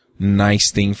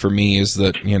nice thing for me, is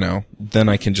that, then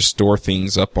I can just store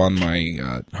things up on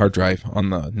my hard drive on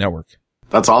the network.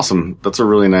 That's awesome. That's a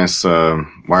really nice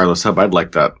wireless hub. I'd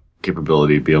like that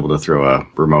capability to be able to throw a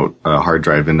remote hard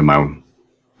drive into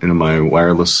my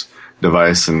wireless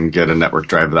device and get a network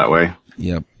drive that way.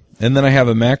 Yep. And then I have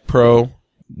a Mac Pro,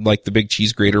 like the big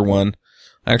cheese grater one.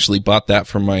 I actually bought that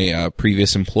from my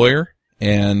previous employer.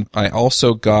 And I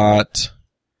also got,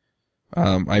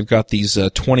 I've got these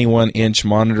 21-inch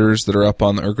monitors that are up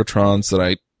on the Ergotrons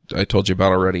that I told you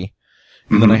about already.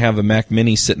 And Mm-hmm. then I have a Mac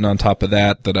Mini sitting on top of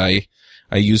that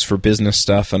I use for business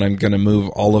stuff, and I'm going to move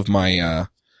all of my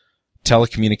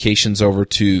telecommunications over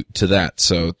to that.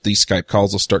 So these Skype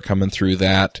calls will start coming through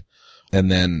that. And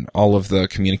then all of the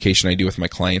communication I do with my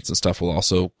clients and stuff will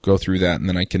also go through that. And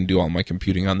then I can do all my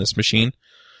computing on this machine.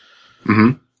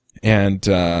 Mm-hmm.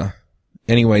 And,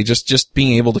 anyway, just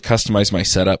being able to customize my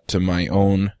setup to my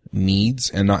own needs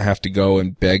and not have to go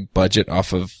and beg budget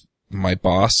off of my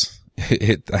boss.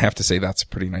 I have to say that's a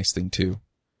pretty nice thing too.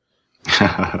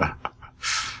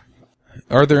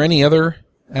 Are there any other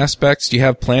aspects? Do you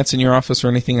have plants in your office or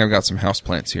anything? I've got some house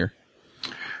plants here.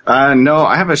 No,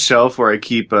 I have a shelf where I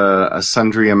keep a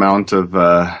sundry amount of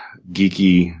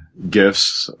geeky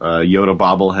gifts, Yoda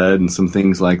bobblehead and some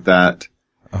things like that.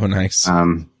 Oh, nice.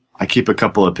 I keep a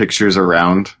couple of pictures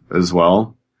around as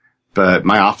well, but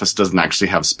my office doesn't actually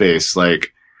have space.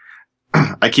 Like,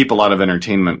 I keep a lot of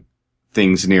entertainment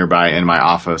things nearby in my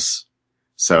office.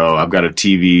 So I've got a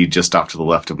TV just off to the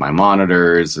left of my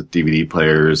monitors, DVD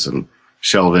players, and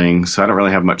shelving. So I don't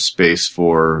really have much space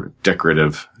for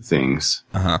decorative things.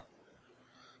 Uh-huh.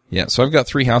 Yeah, so I've got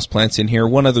 3 houseplants in here.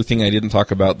 One other thing I didn't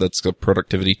talk about that's a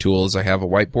productivity tool is I have a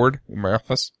whiteboard in my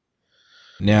office.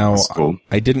 Now, Cool.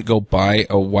 I didn't go buy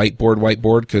a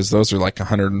whiteboard because those are like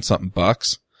 $100 and something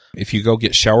bucks. If you go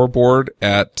get shower board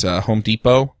at Home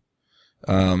Depot,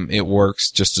 it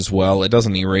works just as well. It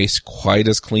doesn't erase quite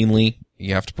as cleanly.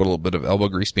 You have to put a little bit of elbow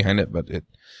grease behind it, but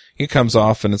it comes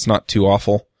off and it's not too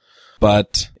awful.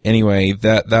 But anyway,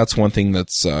 that's one thing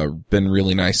that's been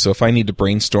really nice. So if I need to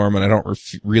brainstorm and I don't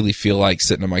really feel like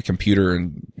sitting at my computer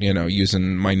and,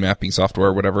 using mind mapping software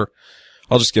or whatever,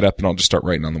 I'll just get up and I'll just start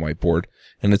writing on the whiteboard.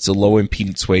 And it's a low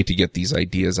impedance way to get these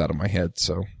ideas out of my head.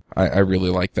 So I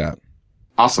really like that.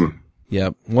 Awesome.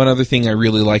 Yep. One other thing I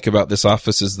really like about this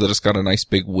office is that it's got a nice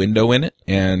big window in it.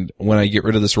 And when I get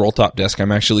rid of this roll-top desk,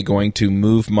 I'm actually going to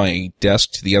move my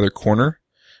desk to the other corner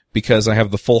because I have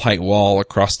the full height wall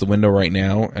across the window right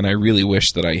now. And I really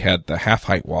wish that I had the half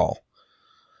height wall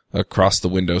across the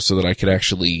window so that I could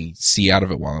actually see out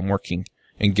of it while I'm working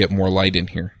and get more light in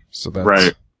here. So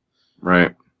that's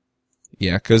right.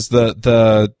 Yeah, because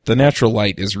the natural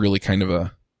light is really kind of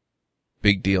a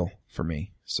big deal for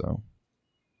me. So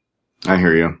I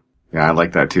hear you. Yeah, I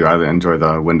like that too. I enjoy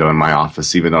the window in my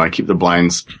office, even though I keep the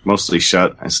blinds mostly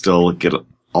shut. I still get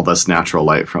all this natural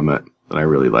light from it that I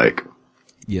really like.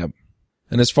 Yep.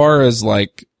 And as far as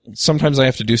like, sometimes I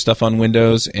have to do stuff on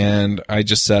Windows, and I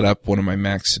just set up one of my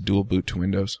Macs to dual boot to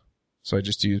Windows. So I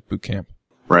just use Boot Camp.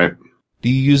 Right. Do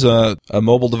you use a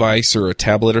mobile device or a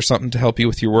tablet or something to help you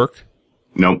with your work?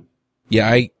 Nope.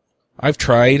 Yeah, I've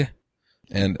tried,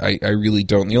 and I really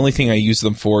don't. The only thing I use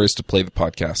them for is to play the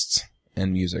podcasts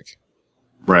and music.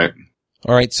 Right.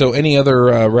 All right, so any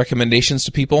other recommendations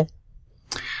to people?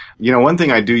 You know, one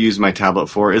thing I do use my tablet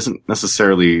for isn't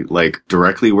necessarily like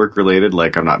directly work related,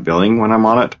 like I'm not billing when I'm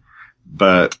on it,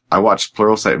 but I watch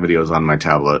Pluralsight videos on my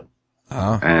tablet.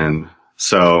 And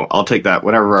so I'll take that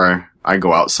whenever I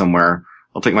go out somewhere.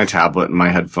 I'll take my tablet and my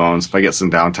headphones. If I get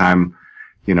some downtime,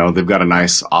 you know, they've got a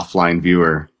nice offline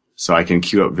viewer so I can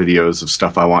queue up videos of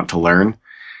stuff I want to learn.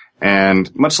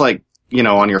 And much like, you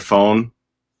know, on your phone,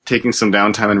 taking some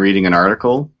downtime and reading an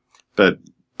article, but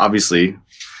obviously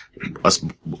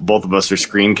both of us are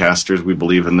screencasters. We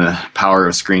believe in the power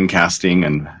of screencasting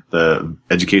and the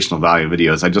educational value of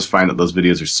videos. I just find that those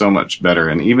videos are so much better.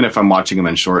 And even if I'm watching them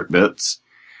in short bits,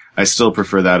 I still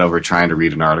prefer that over trying to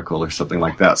read an article or something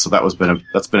like that. So that's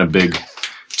been a big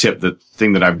tip,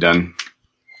 thing that I've done.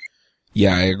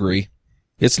 Yeah, I agree.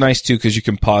 It's nice too because you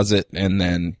can pause it and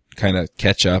then kind of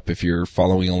catch up if you're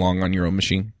following along on your own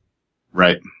machine.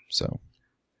 Right. So.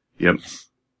 Yep.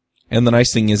 And the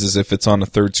nice thing is if it's on a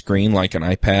third screen like an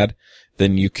iPad,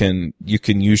 then you can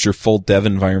use your full dev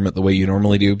environment the way you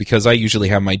normally do, because I usually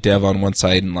have my dev on one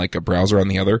side and like a browser on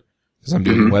the other because I'm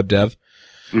doing web dev.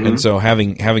 Mm-hmm. And so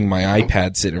having my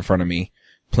iPad sit in front of me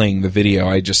playing the video,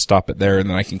 I just stop it there and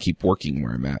then I can keep working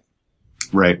where I'm at.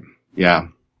 Right. Yeah.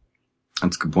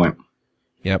 That's a good point.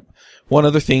 Yep. One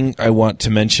other thing I want to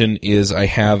mention is I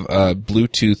have a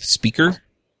Bluetooth speaker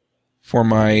for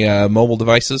my mobile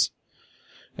devices.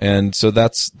 And so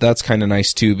that's kind of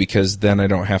nice too, because then I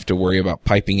don't have to worry about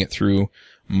piping it through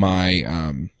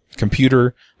my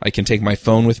computer. I can take my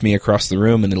phone with me across the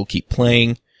room and it'll keep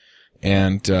playing.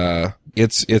 And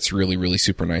it's really, really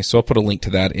super nice. So I'll put a link to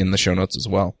that in the show notes as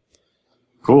well.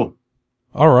 Cool.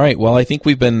 All right. Well, I think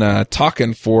we've been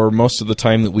talking for most of the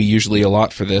time that we usually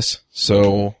allot for this.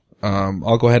 So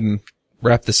I'll go ahead and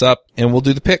wrap this up and we'll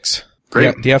do the picks.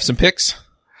 Great. Do you have some picks?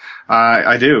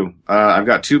 I do. I've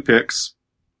got 2 picks.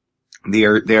 They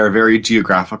are very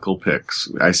geographical picks.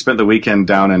 I spent the weekend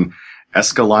down in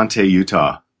Escalante,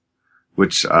 Utah,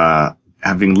 which,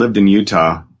 having lived in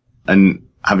Utah and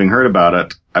having heard about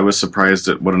it, I was surprised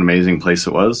at what an amazing place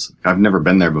it was. I've never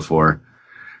been there before.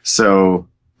 So,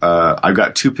 I've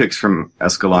got 2 picks from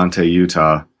Escalante,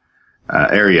 Utah,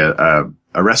 area,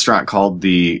 a restaurant called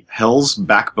the Hell's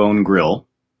Backbone Grill,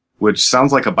 which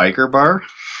sounds like a biker bar,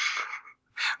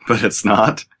 but it's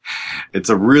not. It's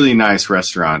a really nice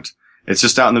restaurant. It's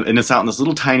just out in this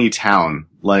little tiny town,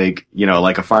 like, you know,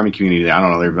 like a farming community. I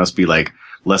don't know, there must be like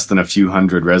less than a few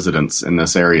hundred residents in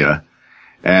this area.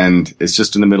 And it's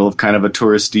just in the middle of kind of a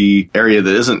touristy area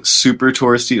that isn't super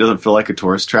touristy. It doesn't feel like a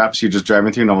tourist trap. So you're just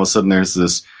driving through and all of a sudden there's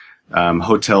this,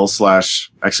 hotel /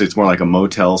 actually it's more like a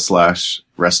motel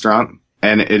 / restaurant.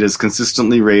 And it is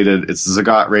consistently rated. It's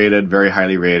Zagat rated, very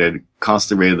highly rated,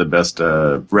 constantly rated the best,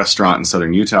 restaurant in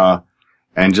southern Utah.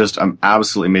 And just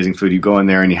absolutely amazing food. You go in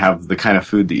there and you have the kind of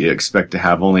food that you expect to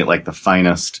have only at like the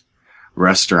finest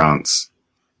restaurants.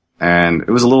 And it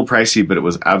was a little pricey, but it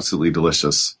was absolutely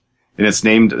delicious. And it's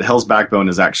named, Hell's Backbone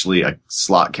is actually a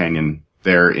slot canyon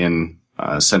there in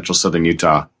central southern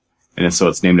Utah. And so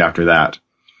it's named after that.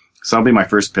 So that'll be my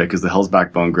first pick, is the Hell's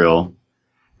Backbone Grill.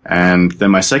 And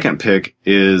then my second pick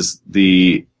is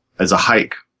a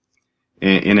hike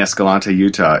in Escalante,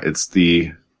 Utah. It's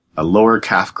the Lower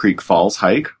Calf Creek Falls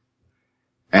hike.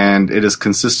 And it is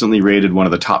consistently rated one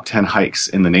of the top 10 hikes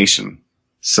in the nation.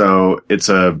 So it's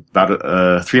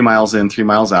about 3 miles in, 3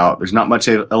 miles out. There's not much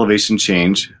elevation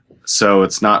change. So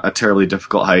it's not a terribly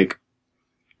difficult hike.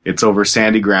 It's over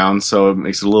sandy ground, so it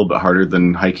makes it a little bit harder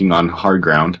than hiking on hard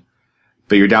ground.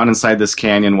 But you're down inside this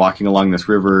canyon, walking along this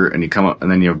river, and you come up, and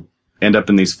then you end up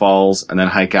in these falls, and then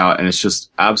hike out, and it's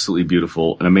just absolutely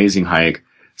beautiful, an amazing hike.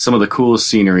 Some of the coolest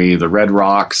scenery, the red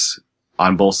rocks,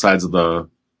 on both sides of the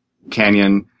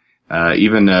canyon,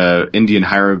 even Indian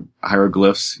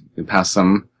hieroglyphs. We passed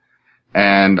some.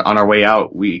 And on our way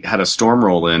out, we had a storm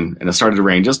roll in, and it started to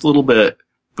rain just a little bit,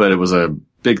 but it was a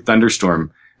big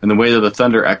thunderstorm. And the way that the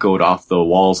thunder echoed off the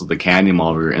walls of the canyon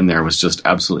while we were in there was just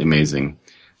absolutely amazing.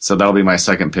 So that'll be my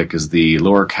second pick, is the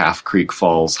Lower Calf Creek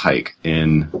Falls hike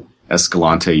in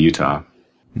Escalante, Utah.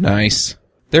 Nice.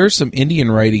 There's some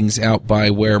Indian writings out by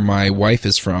where my wife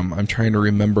is from. I'm trying to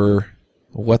remember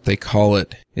what they call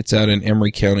it. It's out in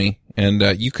Emery County, and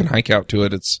you can hike out to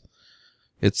it.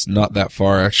 It's not that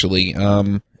far, actually.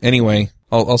 Anyway,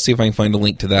 I'll see if I can find a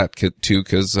link to that too,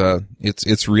 because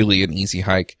it's really an easy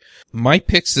hike. My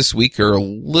picks this week are a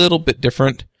little bit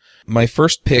different. My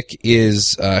first pick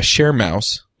is Share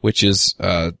Mouse, which is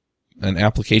an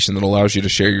application that allows you to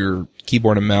share your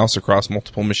keyboard and mouse across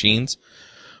multiple machines.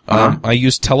 I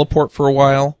used Teleport for a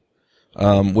while,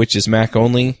 which is Mac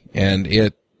only, and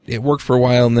it worked for a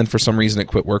while, and then for some reason it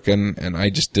quit working, and I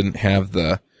just didn't have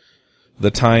the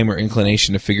time or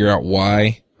inclination to figure out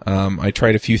why. I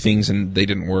tried a few things and they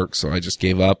didn't work, so I just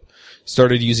gave up.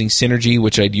 Started using Synergy,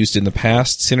 which I'd used in the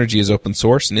past. Synergy is open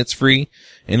source and it's free,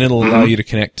 and it'll allow you to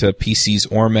connect to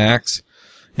PCs or Macs.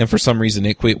 And for some reason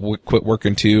it quit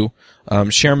working too.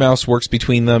 Share Mouse works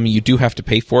between them. You do have to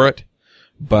pay for it,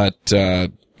 but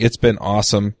it's been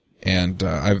awesome, and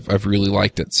I've really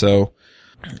liked it. So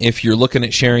if you're looking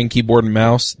at sharing keyboard and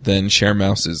mouse, then Share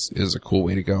Mouse is a cool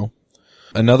way to go.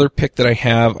 Another pick that I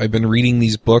have, I've been reading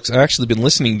these books. I've actually been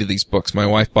listening to these books. My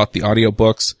wife bought the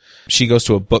audiobooks. She goes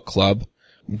to a book club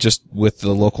just with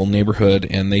the local neighborhood,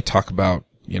 and they talk about,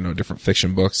 different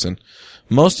fiction books. And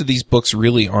most of these books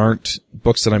really aren't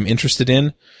books that I'm interested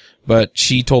in, but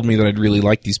she told me that I'd really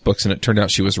like these books, and it turned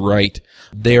out she was right.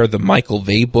 They are the Michael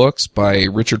Vey books by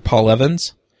Richard Paul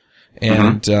Evans.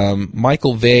 And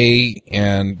Michael Vey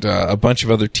and a bunch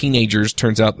of other teenagers,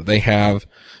 turns out that they have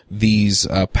these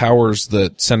powers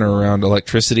that center around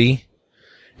electricity,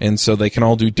 and so they can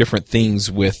all do different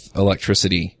things with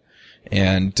electricity.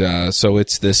 And so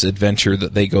it's this adventure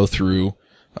that they go through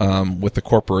with the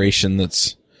corporation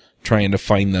that's trying to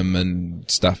find them and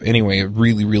stuff. Anyway,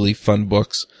 really, really fun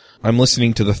books. I'm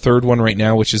listening to the third one right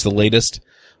now, which is the latest.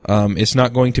 It's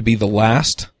not going to be the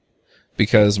last,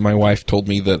 because my wife told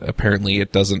me that apparently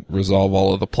it doesn't resolve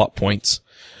all of the plot points.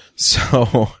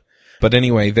 So, but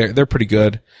anyway, they're pretty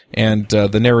good, and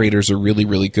the narrators are really,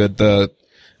 really good. The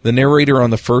narrator on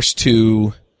the first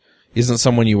two isn't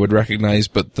someone you would recognize,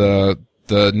 but the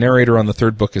narrator on the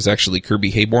third book is actually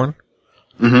Kirby Hayborn.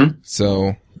 Mm-hmm.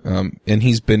 So, and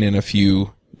he's been in a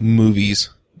few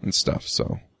movies and stuff.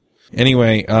 So,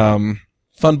 anyway,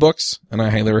 fun books, and I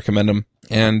highly recommend them.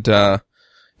 And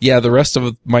yeah, the rest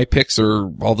of my picks are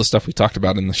all the stuff we talked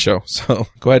about in the show. So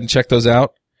go ahead and check those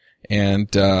out. And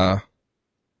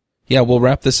yeah, we'll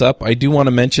wrap this up. I do want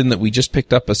to mention that we just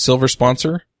picked up a silver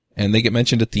sponsor, and they get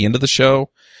mentioned at the end of the show.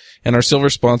 And our silver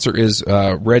sponsor is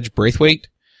Reg Braithwaite,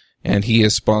 and he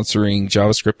is sponsoring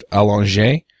JavaScript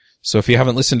Allongé. So if you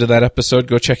haven't listened to that episode,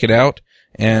 go check it out.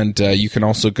 And you can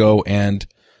also go and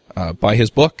buy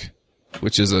his book,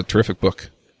 which is a terrific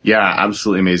book. Yeah,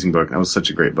 absolutely amazing book. That was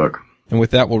such a great book. And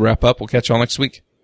with that, we'll wrap up. We'll catch you all next week.